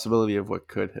a possibility of what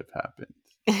could have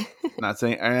happened. Not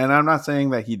saying, and I'm not saying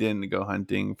that he didn't go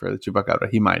hunting for the chupacabra.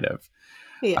 He might have.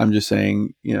 Yeah. I'm just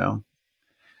saying,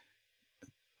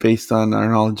 based on our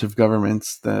knowledge of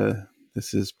governments,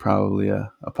 this is probably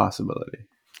a possibility.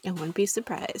 I wouldn't be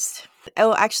surprised.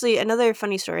 Oh, actually, another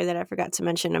funny story that I forgot to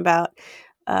mention about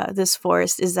this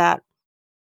forest is that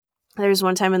there was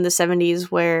one time in the 70s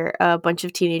where a bunch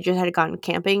of teenagers had gone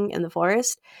camping in the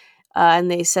forest, and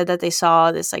they said that they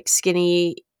saw this like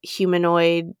skinny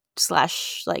humanoid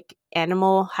slash like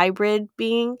animal hybrid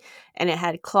being, and it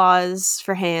had claws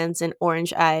for hands and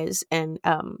orange eyes, and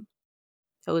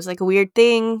it was like a weird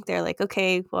thing. They're like,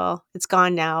 okay, well, it's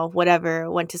gone now, whatever,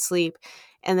 went to sleep.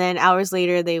 And then hours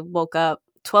later, they woke up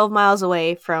 12 miles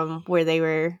away from where they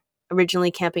were originally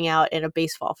camping out in a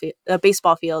baseball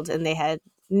field, and they had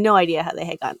no idea how they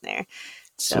had gotten there.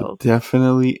 So So,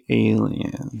 definitely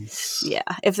aliens. yeah,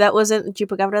 if that wasn't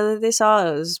Chupacabra that they saw,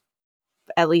 it was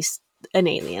at least an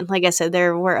alien. Like I said,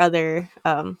 there were other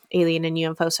alien and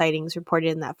UFO sightings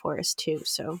reported in that forest too.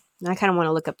 So I kind of want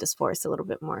to look up this forest a little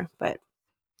bit more, but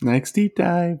Next deep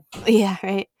dive. yeah,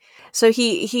 right. So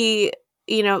he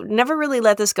never really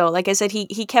let this go. Like I said,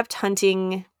 he kept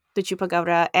hunting the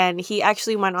chupacabra, and he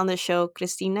actually went on the show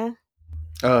Christina.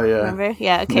 Oh yeah, Remember?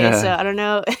 Yeah. Okay. So yeah. I don't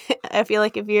know. I feel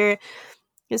like if you're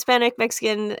Hispanic,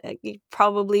 Mexican, you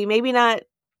probably maybe not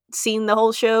seen the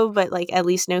whole show, but like at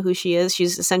least know who she is.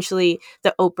 She's essentially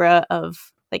the Oprah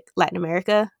of like Latin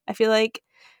America. I feel like,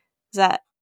 is that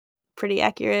pretty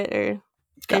accurate or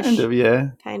Kind ish? of, yeah.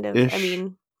 Kind of. I Ish.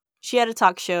 mean, she had a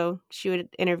talk show. She would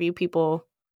interview people.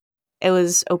 It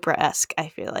was Oprah-esque, I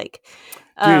feel like.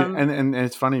 Dude, Um, and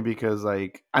it's funny because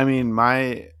like I mean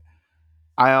I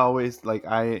always like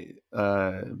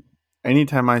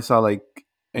anytime I saw like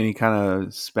any kind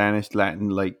of Spanish Latin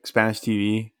like Spanish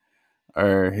TV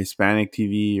or Hispanic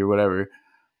TV or whatever,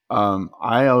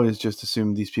 I always just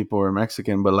assumed these people were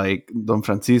Mexican, but like Don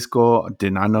Francisco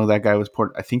did not know that guy was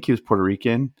I think he was Puerto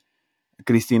Rican.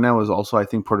 Cristina was also I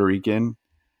think Puerto Rican.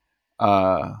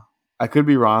 Uh I could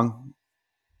be wrong.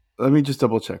 Let me just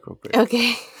double check real quick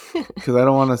okay. because I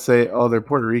don't want to say oh they're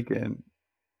Puerto Rican.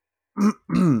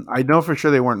 I know for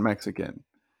sure they weren't Mexican.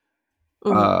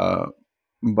 Mhm. Uh,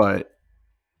 but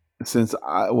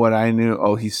what I knew,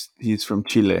 oh, he's from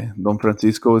Chile. Don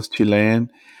Francisco was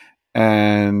Chilean,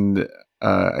 and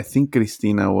I think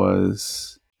Cristina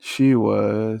was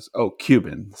Cuban.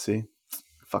 See,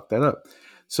 fuck that up.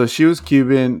 So she was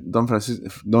Cuban. Don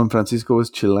Francisco was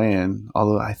Chilean.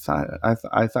 Although I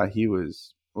thought he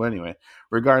was. Well, anyway,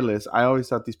 regardless, I always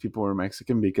thought these people were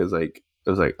Mexican because like it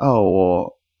was like, oh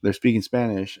well, they're speaking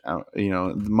Spanish. You know,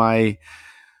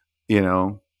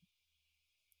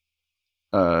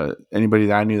 anybody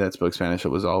that I knew that spoke Spanish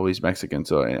was always Mexican.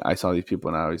 So I saw these people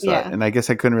and I always thought, Yeah. and I guess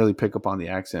I couldn't really pick up on the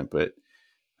accent, but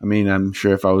I mean, I'm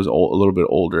sure if I was a little bit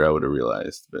older, I would have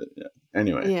realized. But yeah,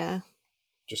 anyway, Yeah.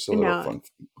 just a little No.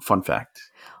 fun fact.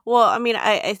 Well, I mean,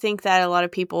 I think that a lot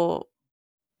of people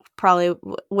probably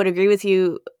would agree with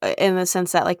you in the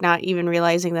sense that like not even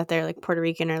realizing that they're like Puerto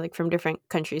Rican or like from different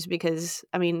countries, because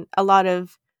I mean, a lot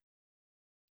of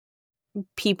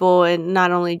people, and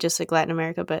not only just like Latin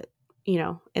America, but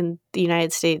in the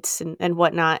United States and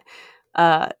whatnot,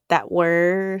 that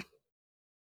were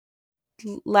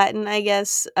Latin, I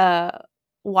guess,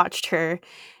 watched her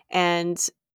and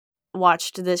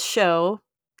watched this show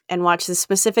and watched this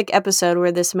specific episode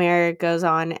where this mayor goes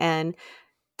on and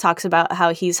talks about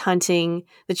how he's hunting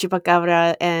the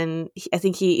chupacabra, and I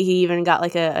think he even got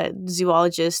like a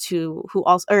zoologist who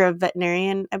also, or a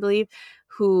veterinarian, I believe,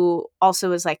 who also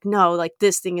was like, no, like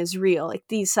this thing is real, like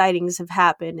these sightings have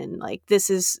happened, and like this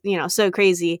is so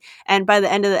crazy. And by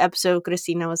the end of the episode,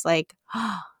 Cristina was like,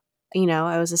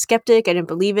 I was a skeptic, I didn't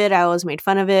believe it, I always made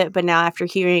fun of it, but now after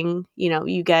hearing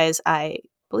you guys, I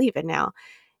believe it now.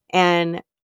 And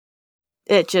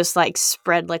it just like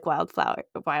spread like wildfire.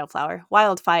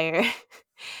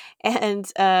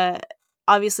 And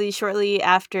obviously shortly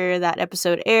after that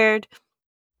episode aired,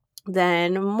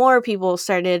 then more people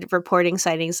started reporting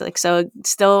sightings. Like, so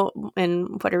still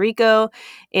in Puerto Rico,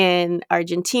 in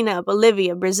Argentina,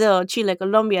 Bolivia, Brazil, Chile,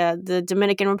 Colombia, the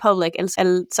Dominican Republic, El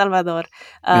Salvador,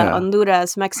 Yeah.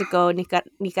 Honduras, Mexico,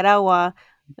 Nicaragua,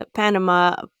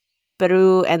 Panama,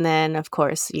 Peru, and then of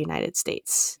course the United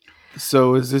States.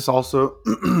 So is this also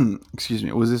excuse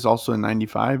me, was this also in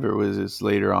 95 or was this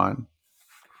later on?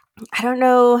 I don't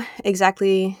know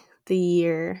exactly the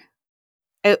year.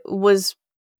 It was,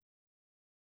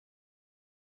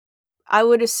 I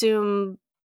would assume,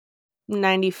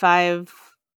 95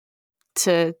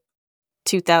 to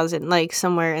 2000, like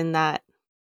somewhere in that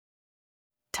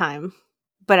time.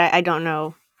 But I don't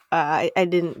know. I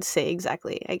didn't say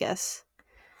exactly, I guess.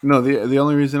 No, the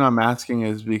only reason I'm asking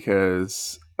is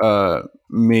because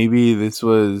maybe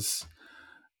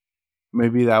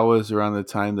that was around the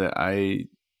time that I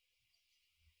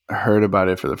heard about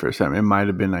it for the first time. It might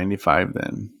have been 95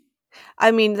 then.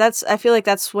 I mean, I feel like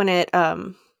that's when it,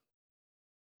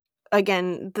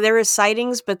 again, there is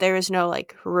sightings, but there is no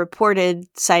like reported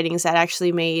sightings that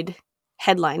actually made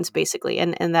headlines, basically.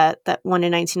 And that one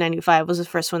in 1995 was the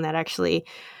first one that actually,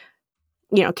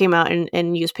 came out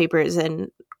in newspapers and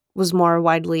was more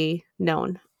widely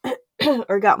known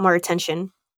or got more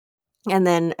attention. And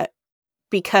then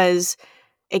because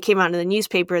it came out in the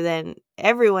newspaper, then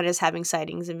everyone is having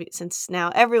sightings, and since now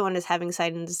everyone is having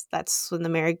sightings, that's when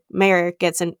the mayor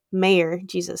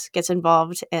gets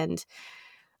involved, and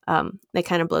it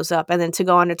kind of blows up. And then to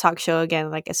go on a talk show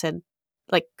again, like I said,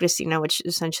 like Christina, which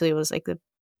essentially was like the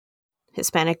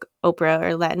Hispanic Oprah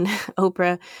or Latin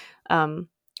Oprah, um,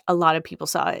 a lot of people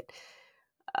saw it.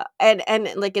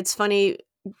 And like, it's funny.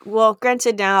 Well,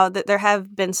 granted, now that there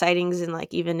have been sightings in,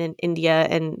 like, even in India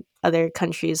and other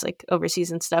countries, like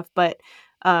overseas and stuff, but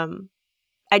um,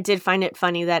 I did find it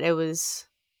funny that it was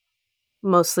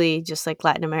mostly just like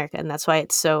Latin America, and that's why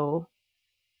it's so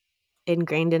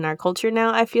ingrained in our culture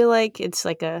now. I feel like it's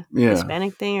like a Yeah.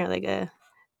 Hispanic thing or like a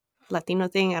Latino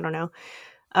thing. I don't know.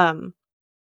 Um,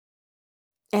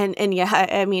 and yeah,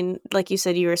 I mean, like you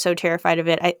said, you were so terrified of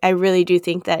it. I really do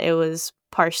think that it was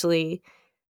partially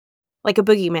like a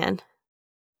boogeyman.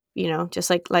 Just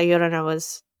like La Llorona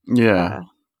was Yeah.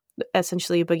 uh,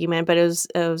 essentially a boogeyman, but it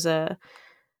was a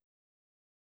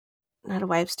not a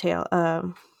wives' tale.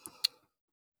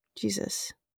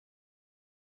 Jesus,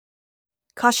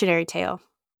 cautionary tale.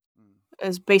 It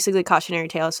was basically a cautionary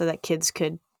tale so that kids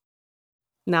could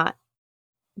not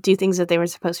do things that they were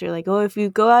supposed to. Like, oh, if you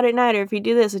go out at night or if you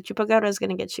do this, a chupacabra is going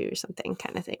to get you or something,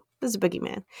 kind of thing. This is a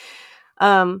boogeyman.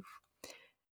 Um,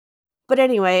 but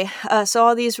anyway, so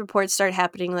all these reports start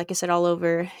happening, like I said, all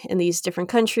over in these different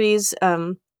countries.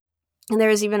 And there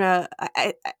was even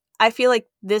I feel like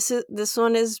this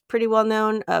one is pretty well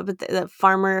known, but the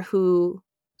farmer who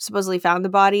supposedly found the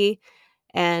body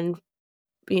and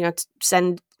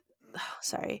send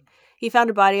sorry, he found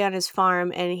a body on his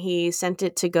farm and he sent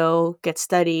it to go get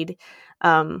studied,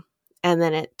 um, and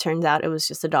then it turns out it was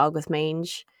just a dog with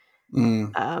mange.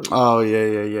 Mm. Um, Oh yeah,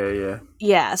 yeah, yeah, yeah.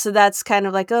 yeah, so that's kind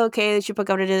of like, oh, okay, the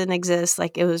chupacabra didn't exist,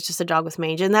 like it was just a dog with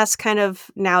mange, and that's kind of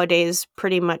nowadays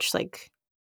pretty much like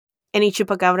any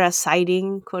chupacabra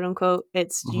sighting, quote unquote.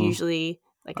 It's Hmm. usually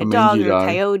like A a dog mangy or a dog.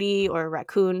 coyote or a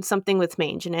raccoon, something with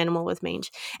mange, an animal with mange.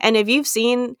 And if you've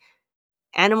seen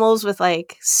animals with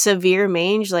like severe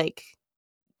mange, like,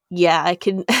 yeah, I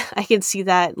can I can see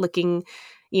that looking,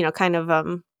 kind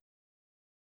of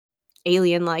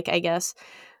alien like, I guess.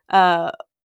 Uh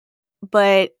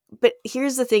but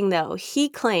here's the thing though. He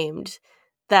claimed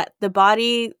that the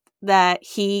body that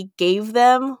he gave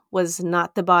them was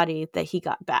not the body that he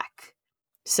got back.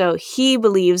 So he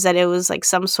believes that it was like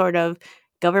some sort of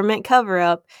government cover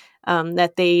up,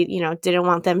 that they,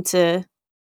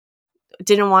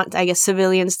 didn't want, I guess,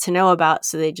 civilians to know about.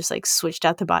 So they just like switched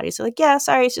out the bodies. So like, yeah,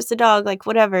 sorry, it's just a dog, like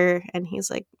whatever. And he's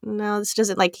like, no, this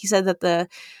doesn't, like, he said that the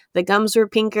gums were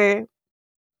pinker.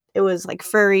 It was like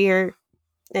furrier,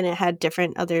 and it had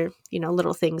different other,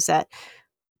 little things that,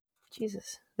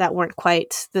 Jesus, that weren't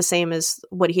quite the same as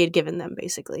what he had given them,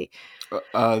 basically.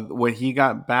 What he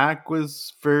got back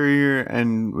was furrier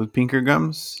and with pinker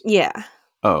gums. Yeah.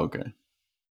 Oh, okay.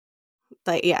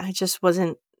 Like, yeah, it just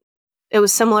wasn't, it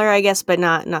was similar, I guess, but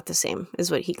not the same, is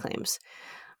what he claims.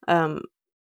 Um,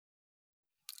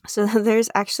 so there's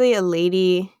actually a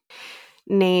lady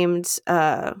named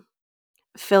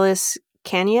Phyllis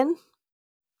Canyon,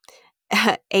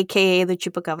 aka the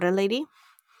Chupacabra lady.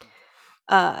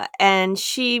 And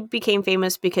she became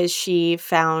famous because she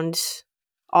found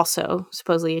also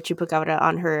supposedly a chupacabra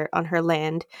on her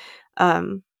land.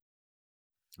 Um,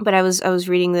 but I was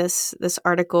reading this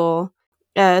article.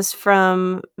 It's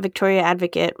from Victoria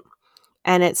Advocate.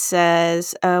 And it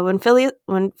says, when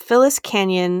Phyllis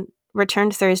Canyon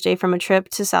returned Thursday from a trip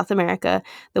to South America,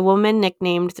 the woman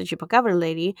nicknamed the Chupacabra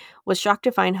Lady was shocked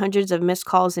to find hundreds of missed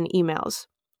calls and emails.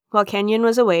 While Canyon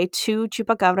was away, 2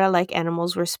 chupacabra-like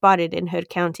animals were spotted in Hood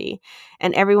County,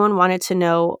 and everyone wanted to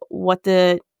know what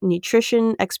the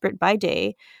nutrition expert by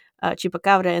day,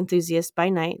 chupacabra enthusiast by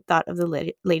night, thought of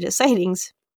the latest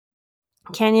sightings.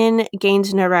 Canyon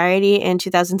gained notoriety in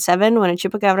 2007 when a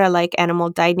chupacabra-like animal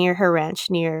died near her ranch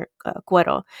near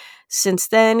Cuero. Since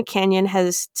then, Canyon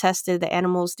has tested the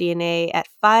animal's DNA at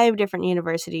 5 different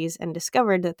universities and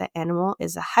discovered that the animal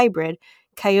is a hybrid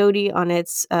coyote on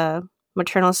its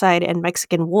maternal side and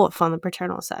Mexican wolf on the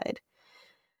paternal side.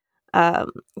 Say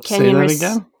Canyon that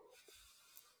again?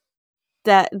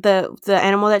 That the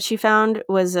animal that she found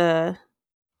was a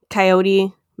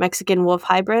coyote Mexican wolf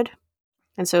hybrid.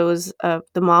 And so it was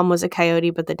the mom was a coyote,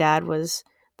 but the dad was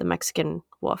the Mexican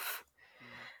wolf.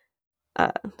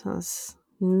 So it's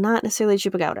not necessarily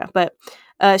chupacabra, but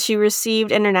she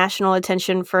received international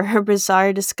attention for her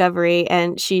bizarre discovery,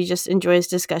 and she just enjoys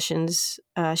discussions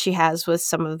she has with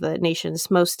some of the nation's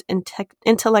most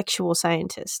intellectual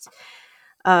scientists.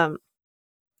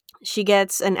 She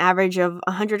gets an average of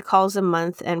 100 calls a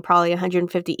month and probably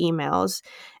 150 emails,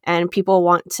 and people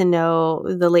want to know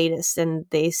the latest, and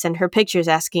they send her pictures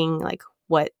asking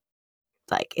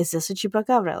is this a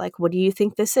chupacabra? Like, what do you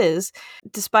think this is?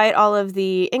 Despite all of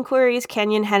the inquiries,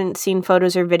 Canyon hadn't seen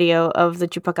photos or video of the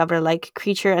chupacabra-like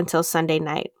creature until Sunday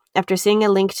night. After seeing a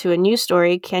link to a news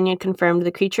story, Canyon confirmed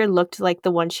the creature looked like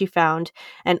the one she found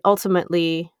and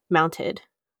ultimately mounted.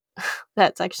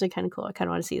 That's actually kind of cool. I kind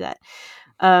of want to see that.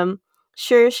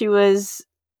 Sure, she was.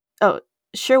 Oh,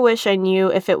 sure wish I knew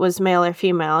if it was male or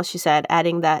female, she said,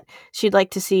 adding that she'd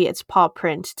like to see its paw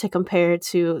print to compare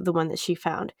to the one that she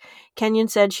found. Kenyon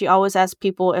said she always asks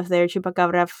people if their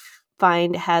chupacabra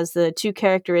find has the 2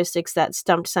 characteristics that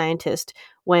stumped scientists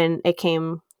when it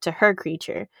came to her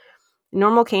creature.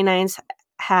 Normal canines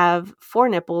have 4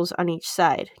 nipples on each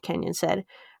side, Kenyon said.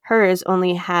 Hers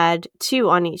only had 2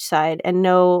 on each side and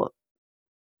no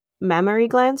mammary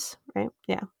glands, right?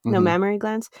 Yeah, no mammary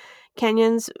glands.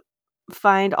 Kenyon's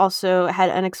find also had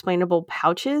unexplainable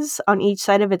pouches on each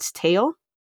side of its tail,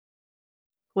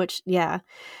 which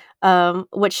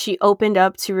she opened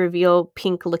up to reveal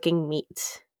pink-looking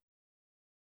meat.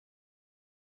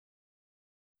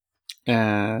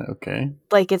 Okay.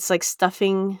 Like it's like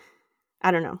stuffing.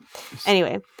 I don't know.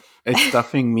 Anyway, it's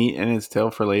stuffing meat in its tail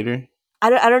for later. I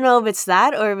don't know if it's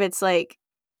that or if it's like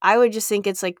I would just think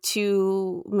it's like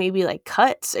 2 maybe like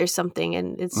cuts or something,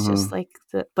 and it's just like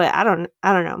but I don't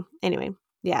know. Anyway,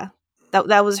 yeah,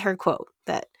 that was her quote.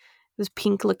 That it was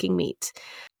pink-looking meat.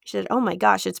 She said, "Oh my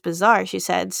gosh, it's bizarre," she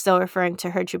said, still referring to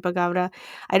her chupacabra.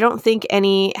 "I don't think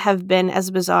any have been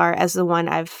as bizarre as the one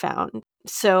I've found."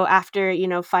 So after,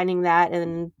 finding that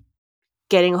and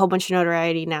getting a whole bunch of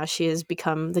notoriety, now she has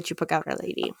become the Chupacabra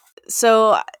Lady.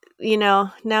 So,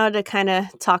 now to kind of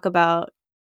talk about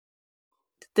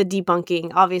the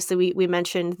debunking. Obviously, we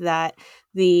mentioned that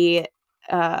the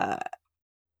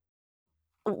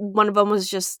one of them was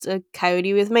just a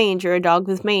coyote with mange or a dog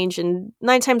with mange, and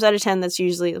 9 times out of 10, that's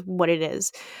usually what it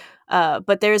is.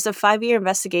 But there's a 5-year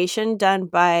investigation done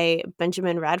by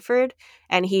Benjamin Radford,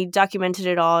 and he documented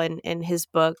it all in his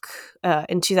book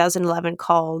in 2011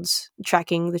 called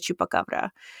Tracking the Chupacabra.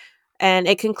 And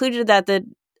it concluded that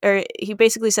he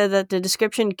basically said that the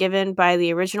description given by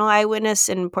the original eyewitness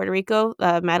in Puerto Rico,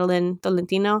 Madeline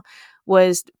Tolentino,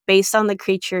 was based on the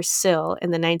creature Syl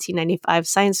in the 1995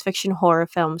 science fiction horror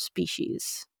film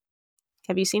Species.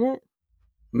 Have you seen it?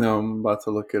 No, I'm about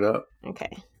to look it up. Okay,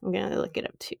 I'm gonna look it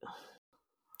up too.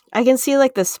 I can see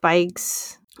like the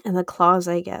spikes and the claws,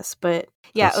 I guess, but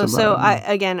yeah. I'll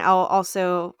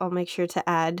make sure to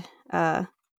add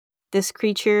this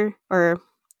creature or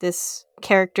this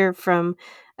character from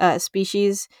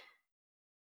Species.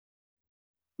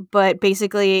 But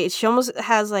basically, she almost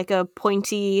has like a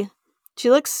pointy. She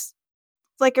looks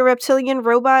like a reptilian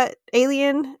robot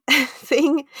alien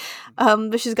thing,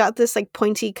 but she's got this like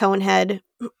pointy cone head,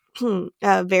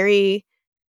 very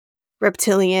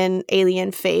reptilian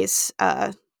alien face.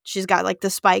 She's got like the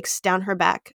spikes down her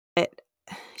back.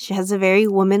 She has a very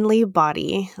womanly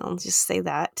body. I'll just say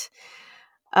that.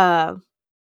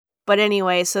 But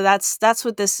anyway, so that's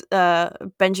what this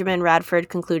Benjamin Radford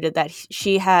concluded, that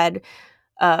she had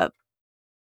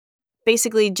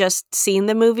basically just seen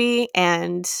the movie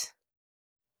and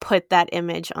put that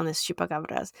image on this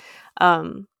chupacabras.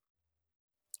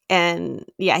 And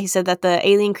yeah, he said that the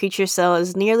alien creature cell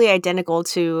is nearly identical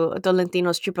to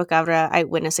Tolentino's chupacabra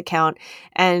eyewitness account,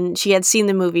 and she had seen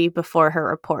the movie before her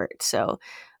report. So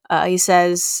He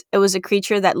says it was a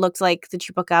creature that looked like the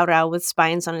chupacabra with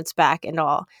spines on its back and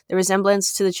all. The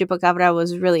resemblance to the chupacabra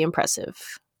was really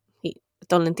impressive,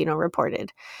 Tolentino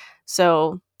reported.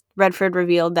 So Redford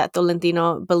revealed that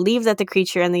Tolentino believed that the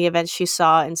creature and the events she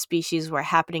saw in species were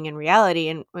happening in reality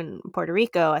in Puerto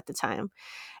Rico at the time,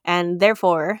 and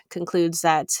therefore concludes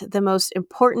that the most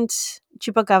important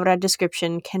chupacabra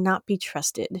description cannot be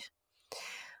trusted.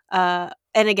 And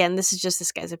again, this is just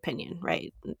this guy's opinion,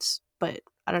 right? But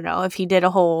I don't know if he did a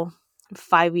whole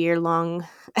 5-year long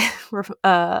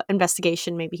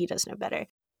investigation. Maybe he does know better.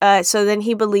 So then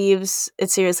he believes it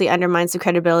seriously undermines the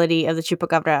credibility of the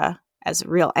chupacabra as a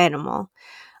real animal.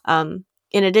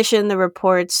 In addition, the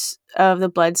reports of the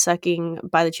blood sucking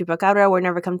by the chupacabra were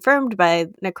never confirmed by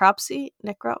necropsy.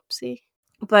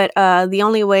 But the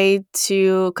only way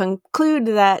to conclude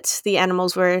that the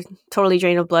animals were totally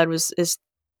drained of blood is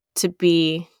to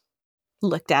be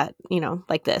looked at,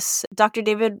 like this. Dr.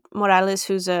 David Morales,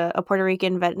 who's a Puerto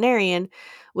Rican veterinarian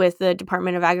with the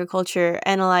Department of Agriculture,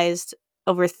 analyzed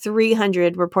over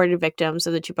 300 reported victims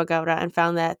of the chupacabra and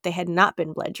found that they had not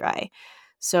been bled dry.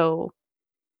 So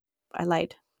I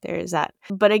lied. There is that.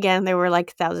 But again, there were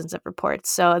like thousands of reports.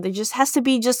 So there just has to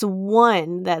be just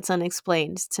one that's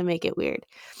unexplained to make it weird.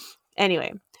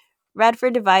 Anyway,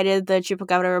 Radford divided the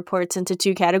chupacabra reports into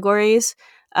 2 categories.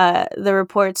 The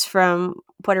reports from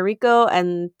Puerto Rico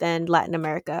and then Latin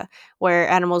America, where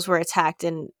animals were attacked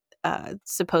and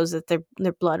supposed that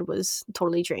their blood was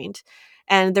totally drained.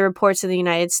 And the reports in the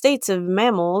United States of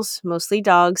mammals, mostly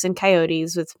dogs and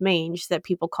coyotes with mange, that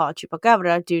people call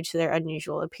chupacabra due to their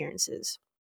unusual appearances.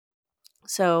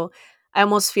 So I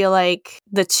almost feel like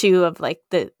the two of like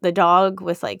the dog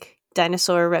with like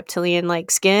dinosaur reptilian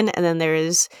like skin, and then there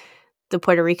is the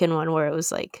Puerto Rican one where it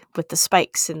was like with the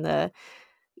spikes and the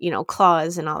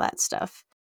claws and all that stuff.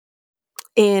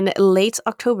 In late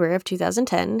October of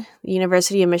 2010, the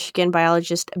University of Michigan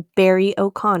biologist Barry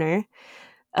O'Connor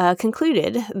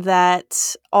concluded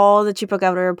that all the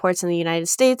chupacabra reports in the United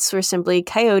States were simply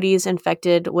coyotes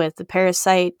infected with the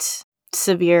parasite,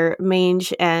 severe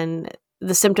mange, and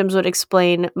the symptoms would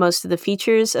explain most of the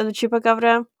features of the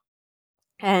chupacabra.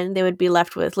 And they would be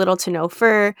left with little to no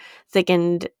fur,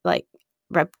 thickened like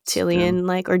reptilian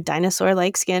like or dinosaur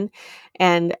like skin,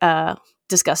 and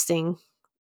disgusting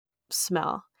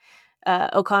smell.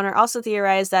 O'Connor also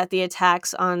theorized that the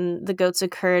attacks on the goats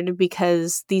occurred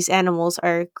because these animals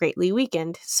are greatly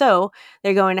weakened, so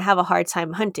they're going to have a hard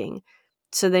time hunting.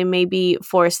 So they may be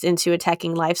forced into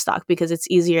attacking livestock because it's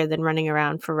easier than running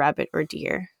around for rabbit or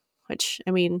deer, which,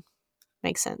 I mean,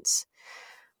 makes sense.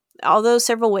 Although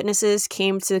several witnesses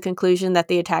came to the conclusion that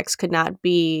the attacks could not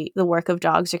be the work of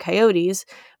dogs or coyotes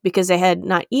because they had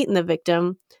not eaten the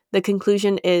victim, the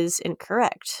conclusion is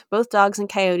incorrect. Both dogs and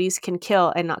coyotes can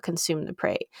kill and not consume the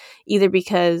prey, either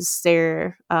because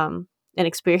they're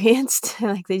inexperienced,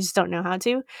 like they just don't know how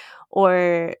to,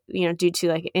 or due to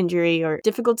like injury or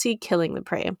difficulty killing the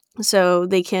prey. So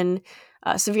they can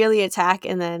severely attack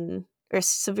and then or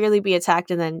severely be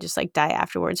attacked and then just like die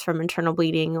afterwards from internal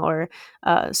bleeding or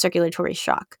circulatory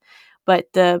shock. But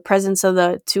the presence of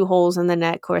the 2 holes in the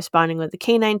neck corresponding with the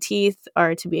canine teeth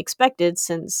are to be expected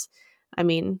since, I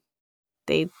mean,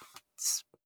 they're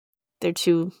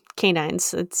 2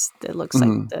 canines. It looks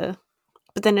like the,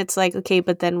 but then it's like, okay,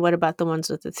 but then what about the ones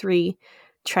with the 3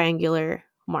 triangular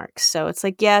marks? So it's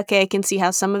like, yeah, okay, I can see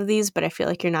how some of these, but I feel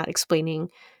like you're not explaining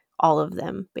all of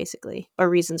them basically, or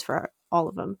reasons for all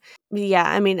of them. Yeah,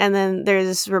 I mean, and then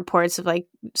there's reports of like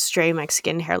stray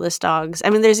Mexican hairless dogs. I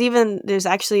mean, there's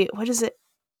actually, what is it?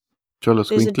 Cholo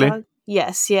There's a Squinkle? dog.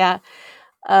 Yes, yeah.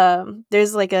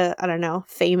 There's like a, I don't know,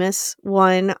 famous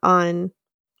one on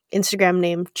Instagram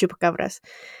named Chupacabras.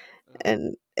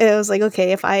 And it was like,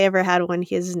 okay, if I ever had one,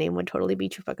 his name would totally be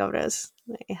Chupacabras.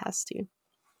 It has to. Dude,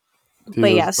 But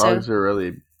those yeah, so dogs are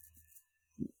really.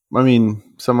 I mean,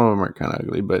 some of them are kind of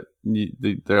ugly, but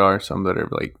there are some that are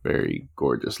like very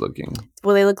gorgeous looking.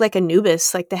 well, they look like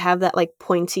Anubis. Like they have that like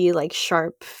pointy, like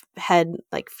sharp head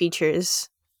like features.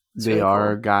 It's They really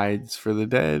are cool. guides for the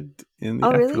dead in the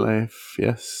Oh, really? afterlife.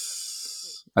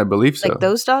 Yes, I believe Like so.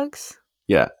 those dogs?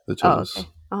 Yeah, the Oh, cholos. okay.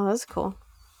 Oh, that's cool.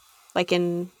 Like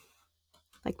in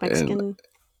like And Mexican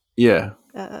yeah,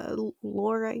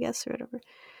 lore, I guess, or whatever.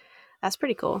 That's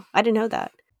pretty cool. I didn't know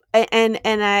that. And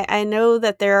I know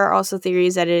that there are also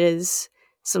theories that it is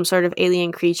some sort of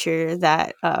alien creature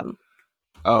that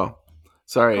oh,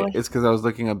 sorry. go It's because I was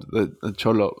looking up the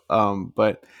cholo.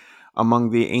 But among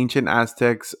the ancient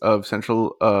Aztecs of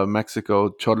central Mexico,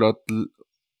 Cholotl,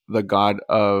 the god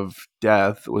of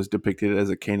death, was depicted as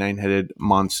a canine-headed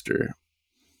monster.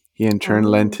 He in turn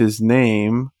lent oh his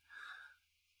name.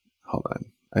 Hold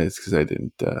on. It's because I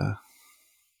didn't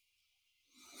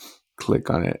click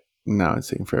on it. Now it's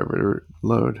taking forever to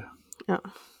load. Oh.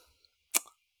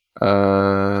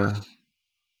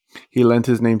 He lent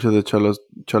his name to the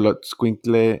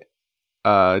Cholotzcuintle,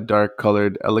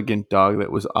 dark-colored, elegant dog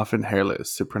that was often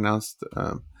hairless. It pronounced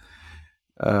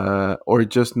or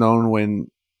just known when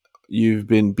you've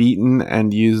been beaten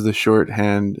and use the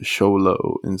shorthand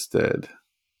Sholo instead.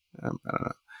 I don't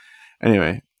know.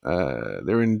 Anyway,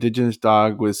 their indigenous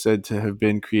dog was said to have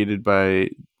been created by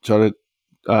Chorotl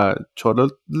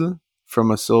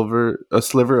from a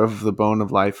sliver of the bone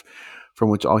of life from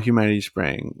which all humanity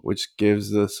sprang, which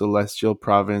gives the celestial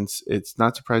province. It's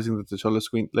not surprising that the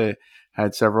Xoloscuintle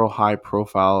had several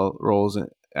high-profile roles in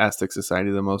Aztec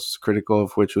society, the most critical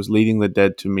of which was leading the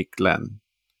dead to Mictlan,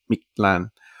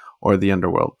 or the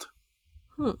underworld.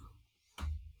 Hmm.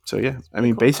 So yeah, That's I pretty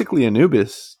mean, cool. basically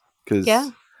Anubis, Yeah. because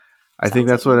I think Sounds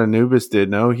that's like what it. Anubis did.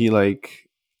 No, he like,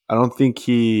 I don't think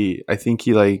he. I think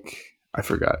he like. I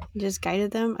forgot. Just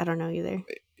guided them? I don't know either.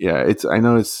 Yeah, it's. I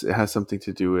know it has something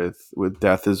to do with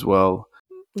death as well.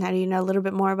 Now do you know a little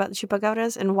bit more about the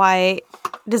Chupacabras and why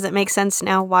does it make sense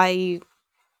now why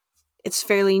it's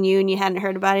fairly new and you hadn't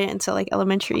heard about it until like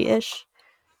elementary-ish?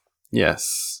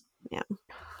 Yes. Yeah.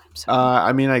 I'm sorry.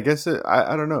 I mean, I guess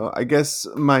I don't know. I guess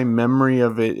my memory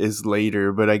of it is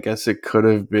later, but I guess it could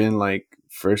have been like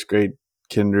first grade,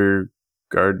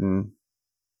 kindergarten.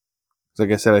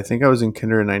 Like I said, I think I was in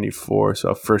kinder in '94,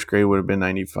 so first grade would have been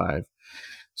 '95.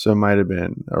 So it might have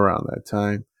been around that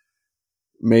time.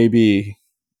 Maybe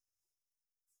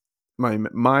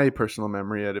my personal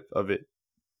memory of it,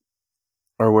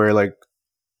 or where like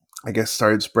I guess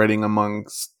started spreading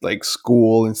amongst like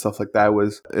school and stuff like that,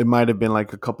 was it might have been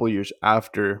like a couple years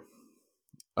after.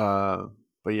 Uh,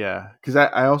 but yeah, because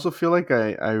I also feel like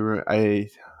I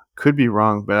could be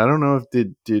wrong, but I don't know if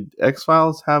did X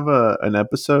Files have an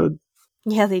episode?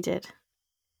 Yeah, they did.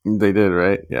 They did,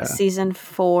 right? Yeah, Season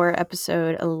 4,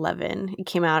 episode 11. It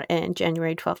came out in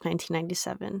January 12th,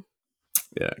 1997.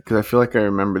 yeah, because I feel like I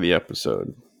remember the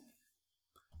episode.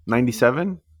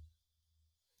 97.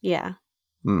 Yeah.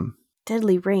 Hmm.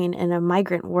 Deadly rain in a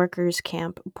migrant workers'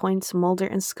 camp points Mulder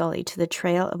and Scully to the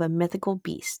trail of a mythical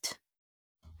beast.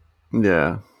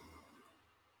 Yeah.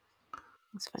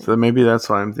 That's funny. So maybe that's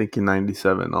why I'm thinking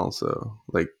 97 also.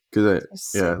 Like,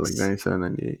 because yeah, like 6. 97,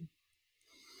 98.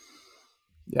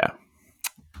 Yeah.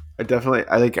 I definitely,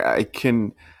 I like, I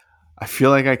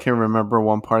feel like I can remember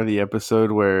one part of the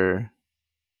episode where,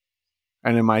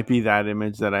 and it might be that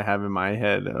image that I have in my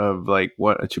head of like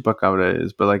what a chupacabra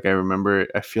is, but like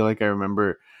I feel like I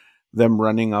remember them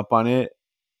running up on it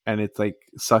and it's like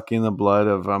sucking the blood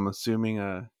of, I'm assuming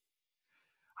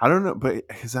I don't know, but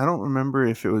because I don't remember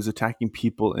if it was attacking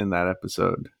people in that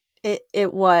episode.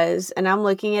 It was, and I'm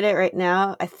looking at it right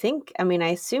now. I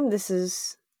assume this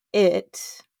is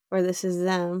it, or this is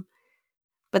them,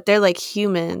 but they're like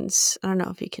humans. I don't know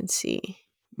if you can see.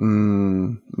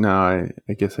 No,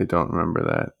 I guess I don't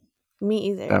remember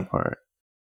Me that either. part.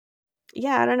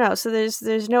 Yeah, I don't know. So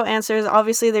there's no answers.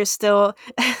 Obviously, there's still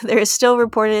there's still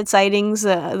reported sightings.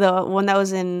 The one that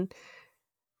was in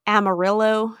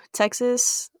Amarillo,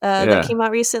 Texas, that Yeah. came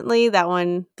out recently. That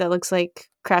one that looks like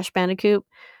Crash Bandicoot.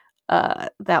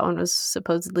 That one was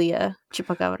supposedly a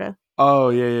chupacabra Oh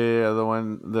yeah. The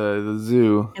one the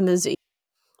zoo. in the zoo,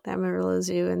 the Amarillo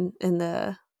Zoo, in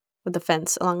the with the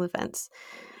fence along the fence.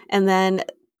 And then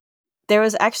there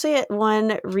was actually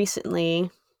one recently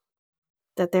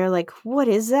that they're like, "What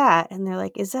is that?" And they're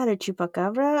like, "Is that a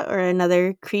chupacabra or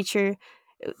another creature?"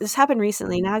 This happened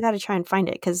recently. Now I got to try and find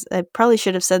it because I probably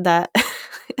should have said that,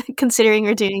 considering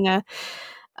we're doing a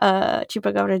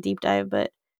chupacabra deep dive.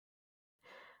 But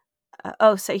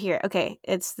oh, so here, okay,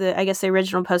 it's I guess the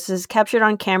original post is captured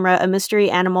on camera, a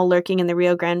mystery animal lurking in the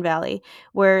Rio Grande Valley.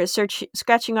 We're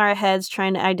scratching our heads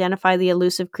trying to identify the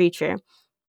elusive creature.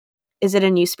 Is it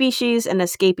a new species, an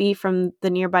escapee from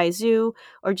the nearby zoo,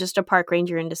 or just a park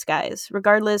ranger in disguise?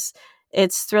 Regardless,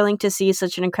 it's thrilling to see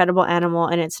such an incredible animal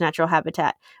in its natural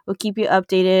habitat. We'll keep you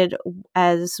updated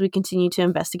as we continue to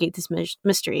investigate this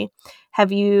mystery.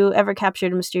 Have you ever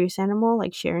captured a mysterious animal?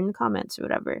 Like, share in the comments or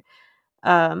whatever.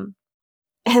 Um,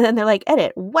 and then they're like,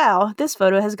 edit. Wow, this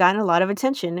photo has gotten a lot of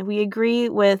attention. We agree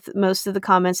with most of the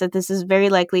comments that this is very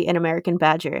likely an American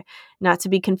badger, not to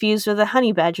be confused with a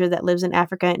honey badger that lives in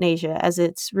Africa and Asia, as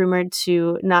it's rumored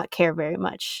to not care very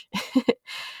much.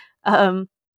 um,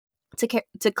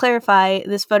 to clarify,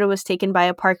 this photo was taken by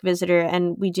a park visitor,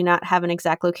 and we do not have an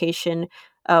exact location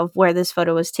of where this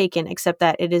photo was taken, except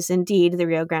that it is indeed the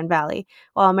Rio Grande Valley.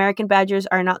 While American badgers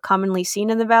are not commonly seen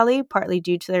in the valley, partly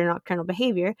due to their nocturnal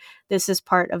behavior, this is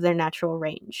part of their natural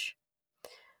range.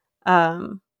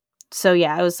 Um, so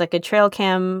yeah, it was like a trail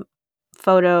cam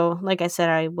photo. Like I said,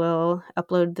 I will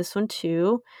upload this one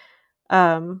too.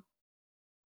 Um,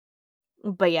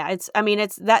 but yeah, it's I mean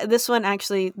it's that this one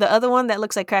actually the other one that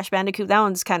looks like Crash Bandicoot, that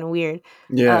one's kind of weird.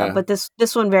 Yeah. But this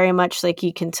one very much like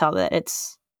you can tell that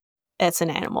it's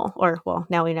an animal, or well,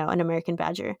 now we know an American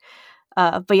badger.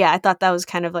 But yeah, I thought that was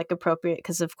kind of like appropriate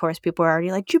because of course people are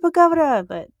already like Chupacabra,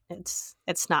 but it's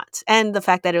not. And the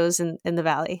fact that it was in the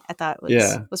valley, I thought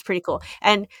Yeah. was pretty cool.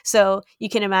 And so you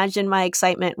can imagine my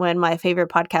excitement when my favorite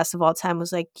podcast of all time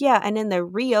was like, yeah, and in the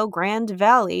Rio Grande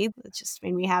Valley, it just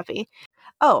made me happy.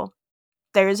 Oh,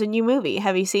 there's a new movie.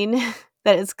 Have you seen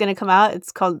that it's gonna come out?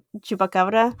 It's called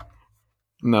Chupacabra. But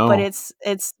No.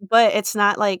 it's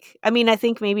not like I mean, I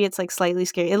think maybe it's, like, slightly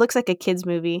scary. It looks like a kid's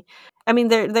movie. I mean,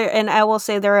 there and I will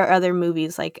say there are other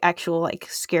movies, like, actual, like,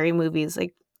 scary movies,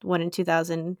 like, one in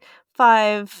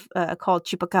 2005, called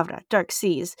Chupacabra: Dark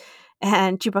Seas,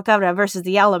 and Chupacabra versus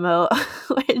the Alamo,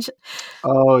 which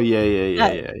Oh yeah, yeah, yeah,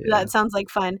 that yeah, yeah. that sounds like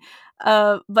fun.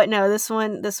 But no, this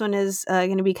one is,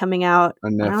 gonna be coming out.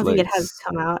 On I don't think it has Netflix.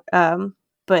 come out,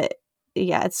 but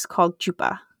yeah, it's called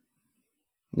Chupa,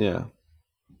 Yeah.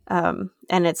 and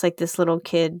it's, like, this little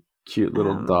kid. Cute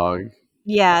little um dog.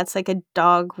 Yeah, it's like a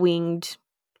dog-winged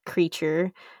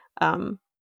creature, um,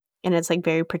 and it's, like,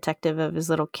 very protective of his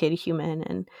little kid human,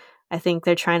 and I think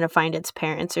they're trying to find its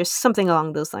parents or something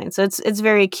along those lines. So it's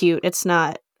very cute. It's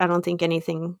not I don't think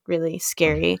anything really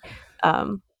scary.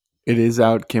 Um It is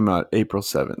out. Came out April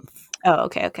 7th oh,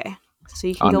 okay, okay. So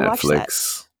you can on go watch that.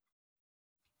 Netflix.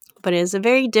 But it is a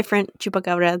very different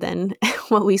chupacabra than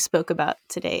what we spoke about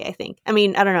today, I think. I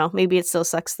mean, I don't know, maybe it still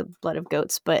sucks the blood of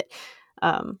goats, but,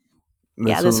 um,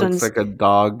 yeah, This one this looks one's like a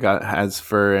dog has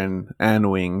fur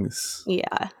and wings.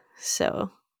 yeah,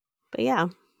 so but yeah,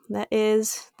 that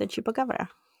is the chupacabra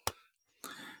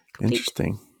complete.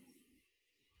 Interesting.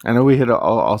 I know we had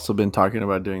also been talking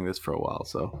about doing this for a while,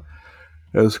 so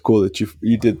it was cool that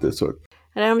you did this one.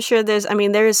 And I'm sure I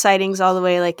mean, there is sightings all the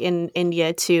way like in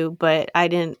India too, but I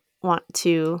didn't want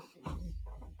to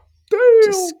Damn.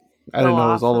 just I go didn't know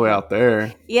it was off all the of way it. out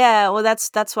there. Yeah, well,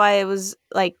 that's why it was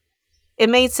like it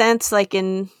made sense like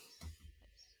in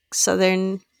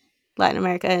southern Latin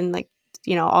America and like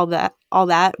all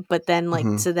that, but then like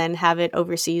Hmm. to then have it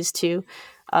overseas too,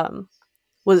 um,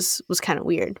 was kind of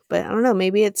weird. But I don't know,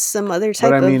 maybe it's some other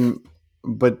But I type of mean,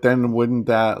 but then wouldn't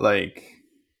that like?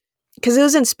 because it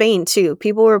was in Spain too.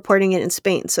 People were reporting it in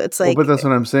Spain, so it's Well, but like that's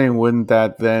what I'm saying. Wouldn't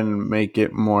that then make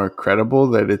it more credible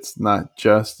that it's not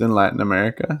just in Latin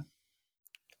America?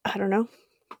 I don't know.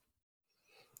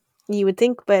 You would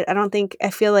think, but I don't think. I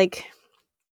feel like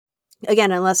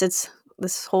again, unless it's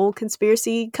this whole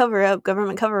conspiracy cover up,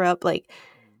 government cover up, like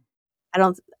I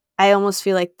don't. I almost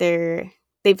feel like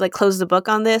they've like closed the book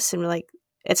on this and we're like,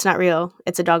 it's not real.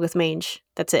 It's a dog with mange.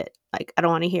 That's it. Like I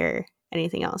don't want to hear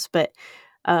anything else. But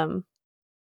um,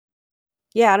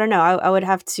 yeah, I don't know. I would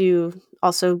have to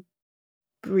also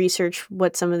research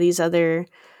what some of these other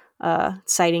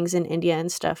sightings in India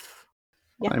and stuff.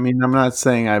 Yeah, I mean, I'm not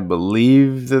saying I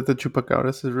believe that the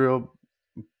chupacabras is real,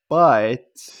 but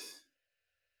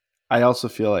I also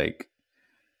feel like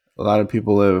a lot of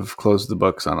people have closed the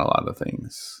books on a lot of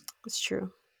things. it's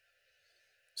true.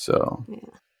 So Yeah,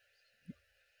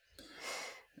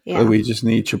 yeah, we just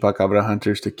need chupacabra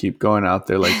hunters to keep going out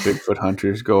there like Bigfoot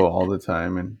hunters go all the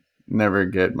time and never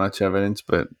get much evidence,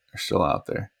 but they're still out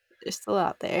there. they're still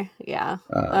out there. Yeah.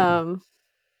 Um, Um,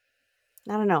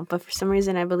 I don't know, but for some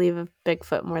reason I believe of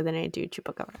Bigfoot more than I do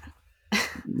Chupacabra.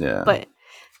 yeah. But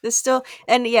this still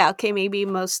and yeah, okay, maybe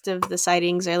most of the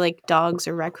sightings are like dogs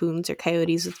or raccoons or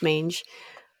coyotes with mange.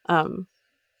 Um,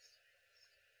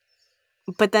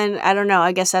 but then I don't know,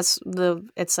 I guess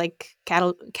it's like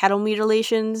cattle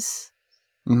mutilations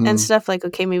and Hmm. stuff. Like,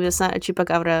 okay, maybe it's not a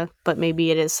chupacabra, but maybe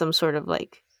it is some sort of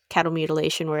like cattle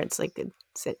mutilation where it's like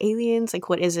is it aliens? Like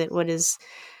what is it? What is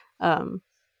um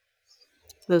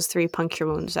those three puncture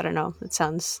wounds? I don't know. It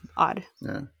sounds odd.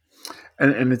 Yeah.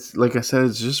 And it's like I said,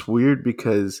 it's just weird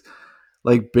because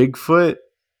like Bigfoot,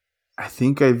 I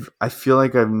feel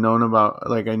like I've known about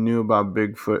like I knew about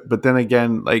Bigfoot, but then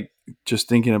again, like just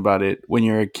thinking about it, when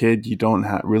you're a kid, you don't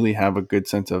really have a good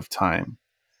sense of time.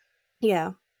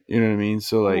 Yeah. You know what I mean?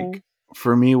 So Mhm. like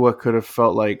for me, what could have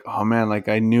felt like, oh man, like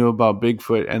I knew about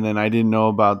Bigfoot and then I didn't know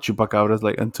about chupacabras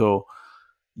like until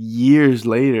years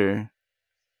later.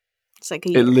 It's like a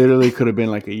It year. literally could have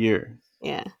been like a year.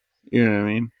 Yeah, You know what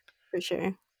I mean? for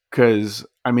sure. Because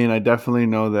I mean, I definitely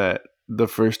know that the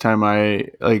first time I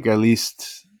like at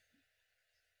least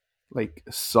like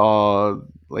saw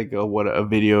like a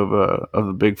video of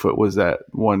a Bigfoot was that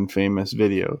one famous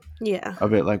video Yeah.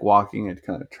 of it like walking. It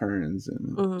kind of turns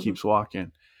and Hmm. keeps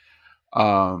walking,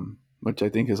 which I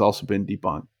think has also been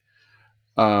debunked.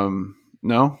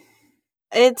 No,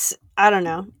 It's, I don't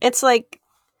know. It's like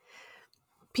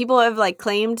people have like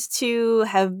claimed to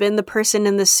have been the person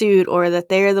in the suit or that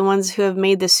they're the ones who have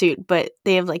made the suit, but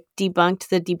they have like debunked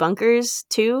the debunkers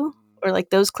too, or like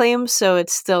those claims. So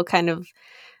it's still kind of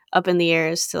up in the air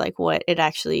as to like what it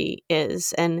actually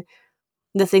is. And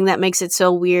the thing that makes it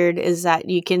so weird is that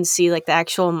you can see like the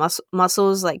actual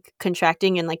muscles like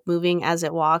contracting and like moving as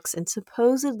it walks. And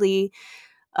supposedly,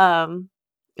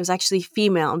 it was actually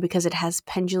female because it has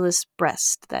pendulous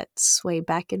breasts that sway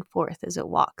back and forth as it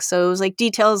walks. So it was like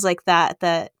details like that.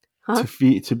 That, huh?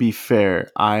 to be fair,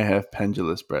 I have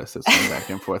pendulous breasts that swing back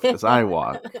and forth as I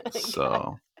walk. God.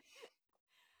 So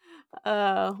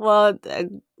Well,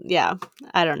 yeah,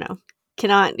 I don't know.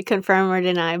 Cannot confirm or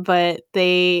deny, but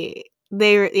yeah,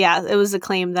 it was a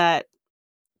claim that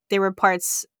there were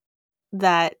parts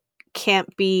that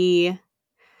can't be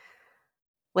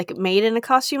like made in a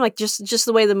costume, like just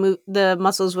the way the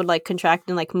muscles would like contract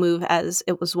and like move as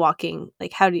it was walking.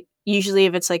 Like how do usually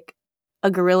if it's like a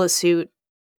gorilla suit,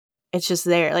 it's just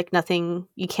there, like nothing.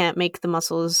 You can't make the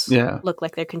muscles yeah. look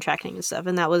like they're contracting and stuff.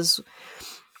 And that was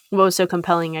what was so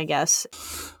compelling, I guess.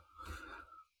 That's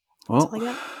all Well, I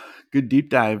got. good deep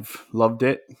dive. Loved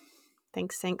it.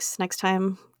 Thanks. Next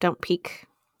time, don't peek,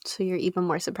 so you're even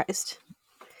more surprised.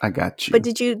 I got But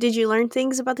you. did you learn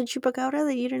things about the chupacabra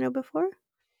that you didn't know before?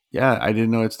 Yeah, I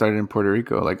didn't know it started in Puerto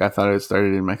Rico. Like I thought it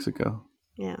started in Mexico.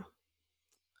 Yeah.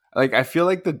 Like I feel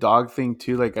like the dog thing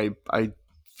too. Like I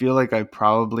feel like I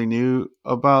probably knew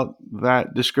about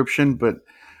that description, but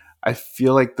I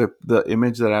feel like the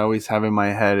image that I always have in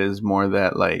my head is more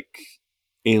that like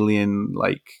alien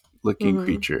like looking Mm-hmm.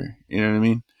 creature. You know what I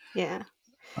mean? Yeah.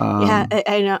 Yeah, Um,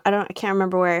 I know. I can't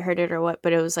remember where I heard it or what,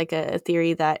 but it was like a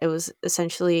theory that it was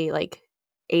essentially like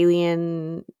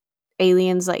alien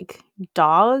aliens like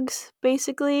dogs,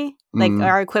 basically, like mm,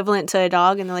 are equivalent to a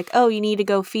dog, and they're like, oh, you need to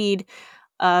go feed.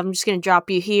 I'm just gonna drop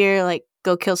you here, like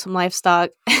go kill some livestock,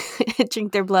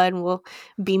 drink their blood, and we'll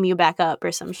beam you back up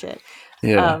or some shit.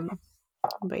 yeah. Um,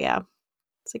 but yeah,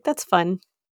 it's like that's fun.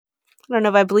 I don't know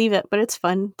if I believe it, but it's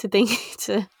fun to think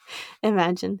to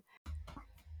imagine.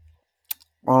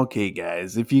 Okay,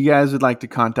 guys. If you guys would like to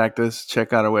contact us,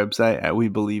 check out our website at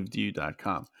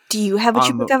webelievedyou.com. Do you have a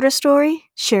On the chupacabra story?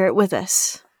 Share it with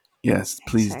us. Yes,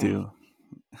 Thanks, please Ray. do.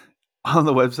 On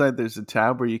the website, there's a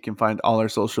tab where you can find all our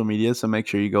social media, so make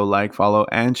sure you go like, follow,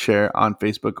 and share on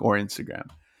Facebook or Instagram.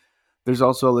 There's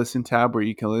also a listen tab where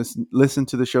you can listen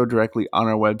to the show directly on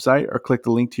our website or click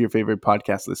the link to your favorite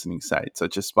podcast listening site,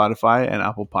 such as Spotify and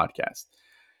Apple Podcasts.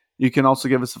 You can also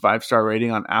give us a 5-star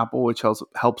rating on Apple, which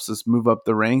helps us move up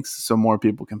the ranks so more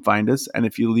people can find us. And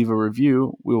if you leave a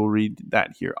review, we will read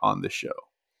that here on the show.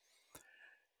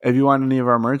 If you want any of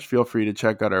our merch, feel free to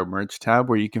check out our merch tab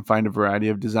where you can find a variety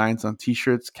of designs on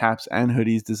t-shirts, caps, and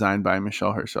hoodies designed by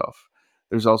Michelle herself.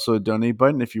 There's also a donate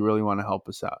button if you really want to help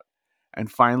us out. And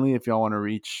finally, if y'all want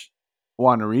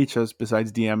to reach us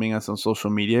besides DMing us on social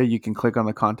media, you can click on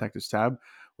the contact us tab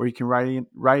where you can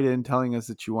write in telling us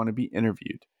that you want to be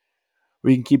interviewed.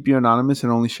 We can keep you anonymous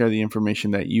and only share the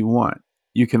information that you want.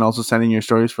 You can also send in your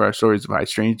stories for our stories of high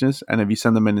strangeness, and if you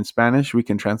send them in Spanish, we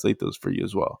can translate those for you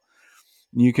as well.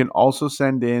 You can also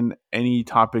send in any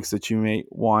topics that you may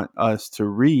want us to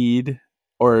read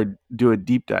or do a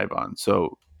deep dive on.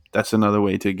 So that's another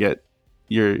way to get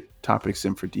your topics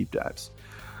in for deep dives.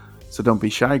 So don't be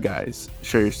shy, guys.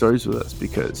 Share your stories with us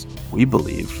because we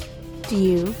believe. Do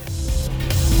you?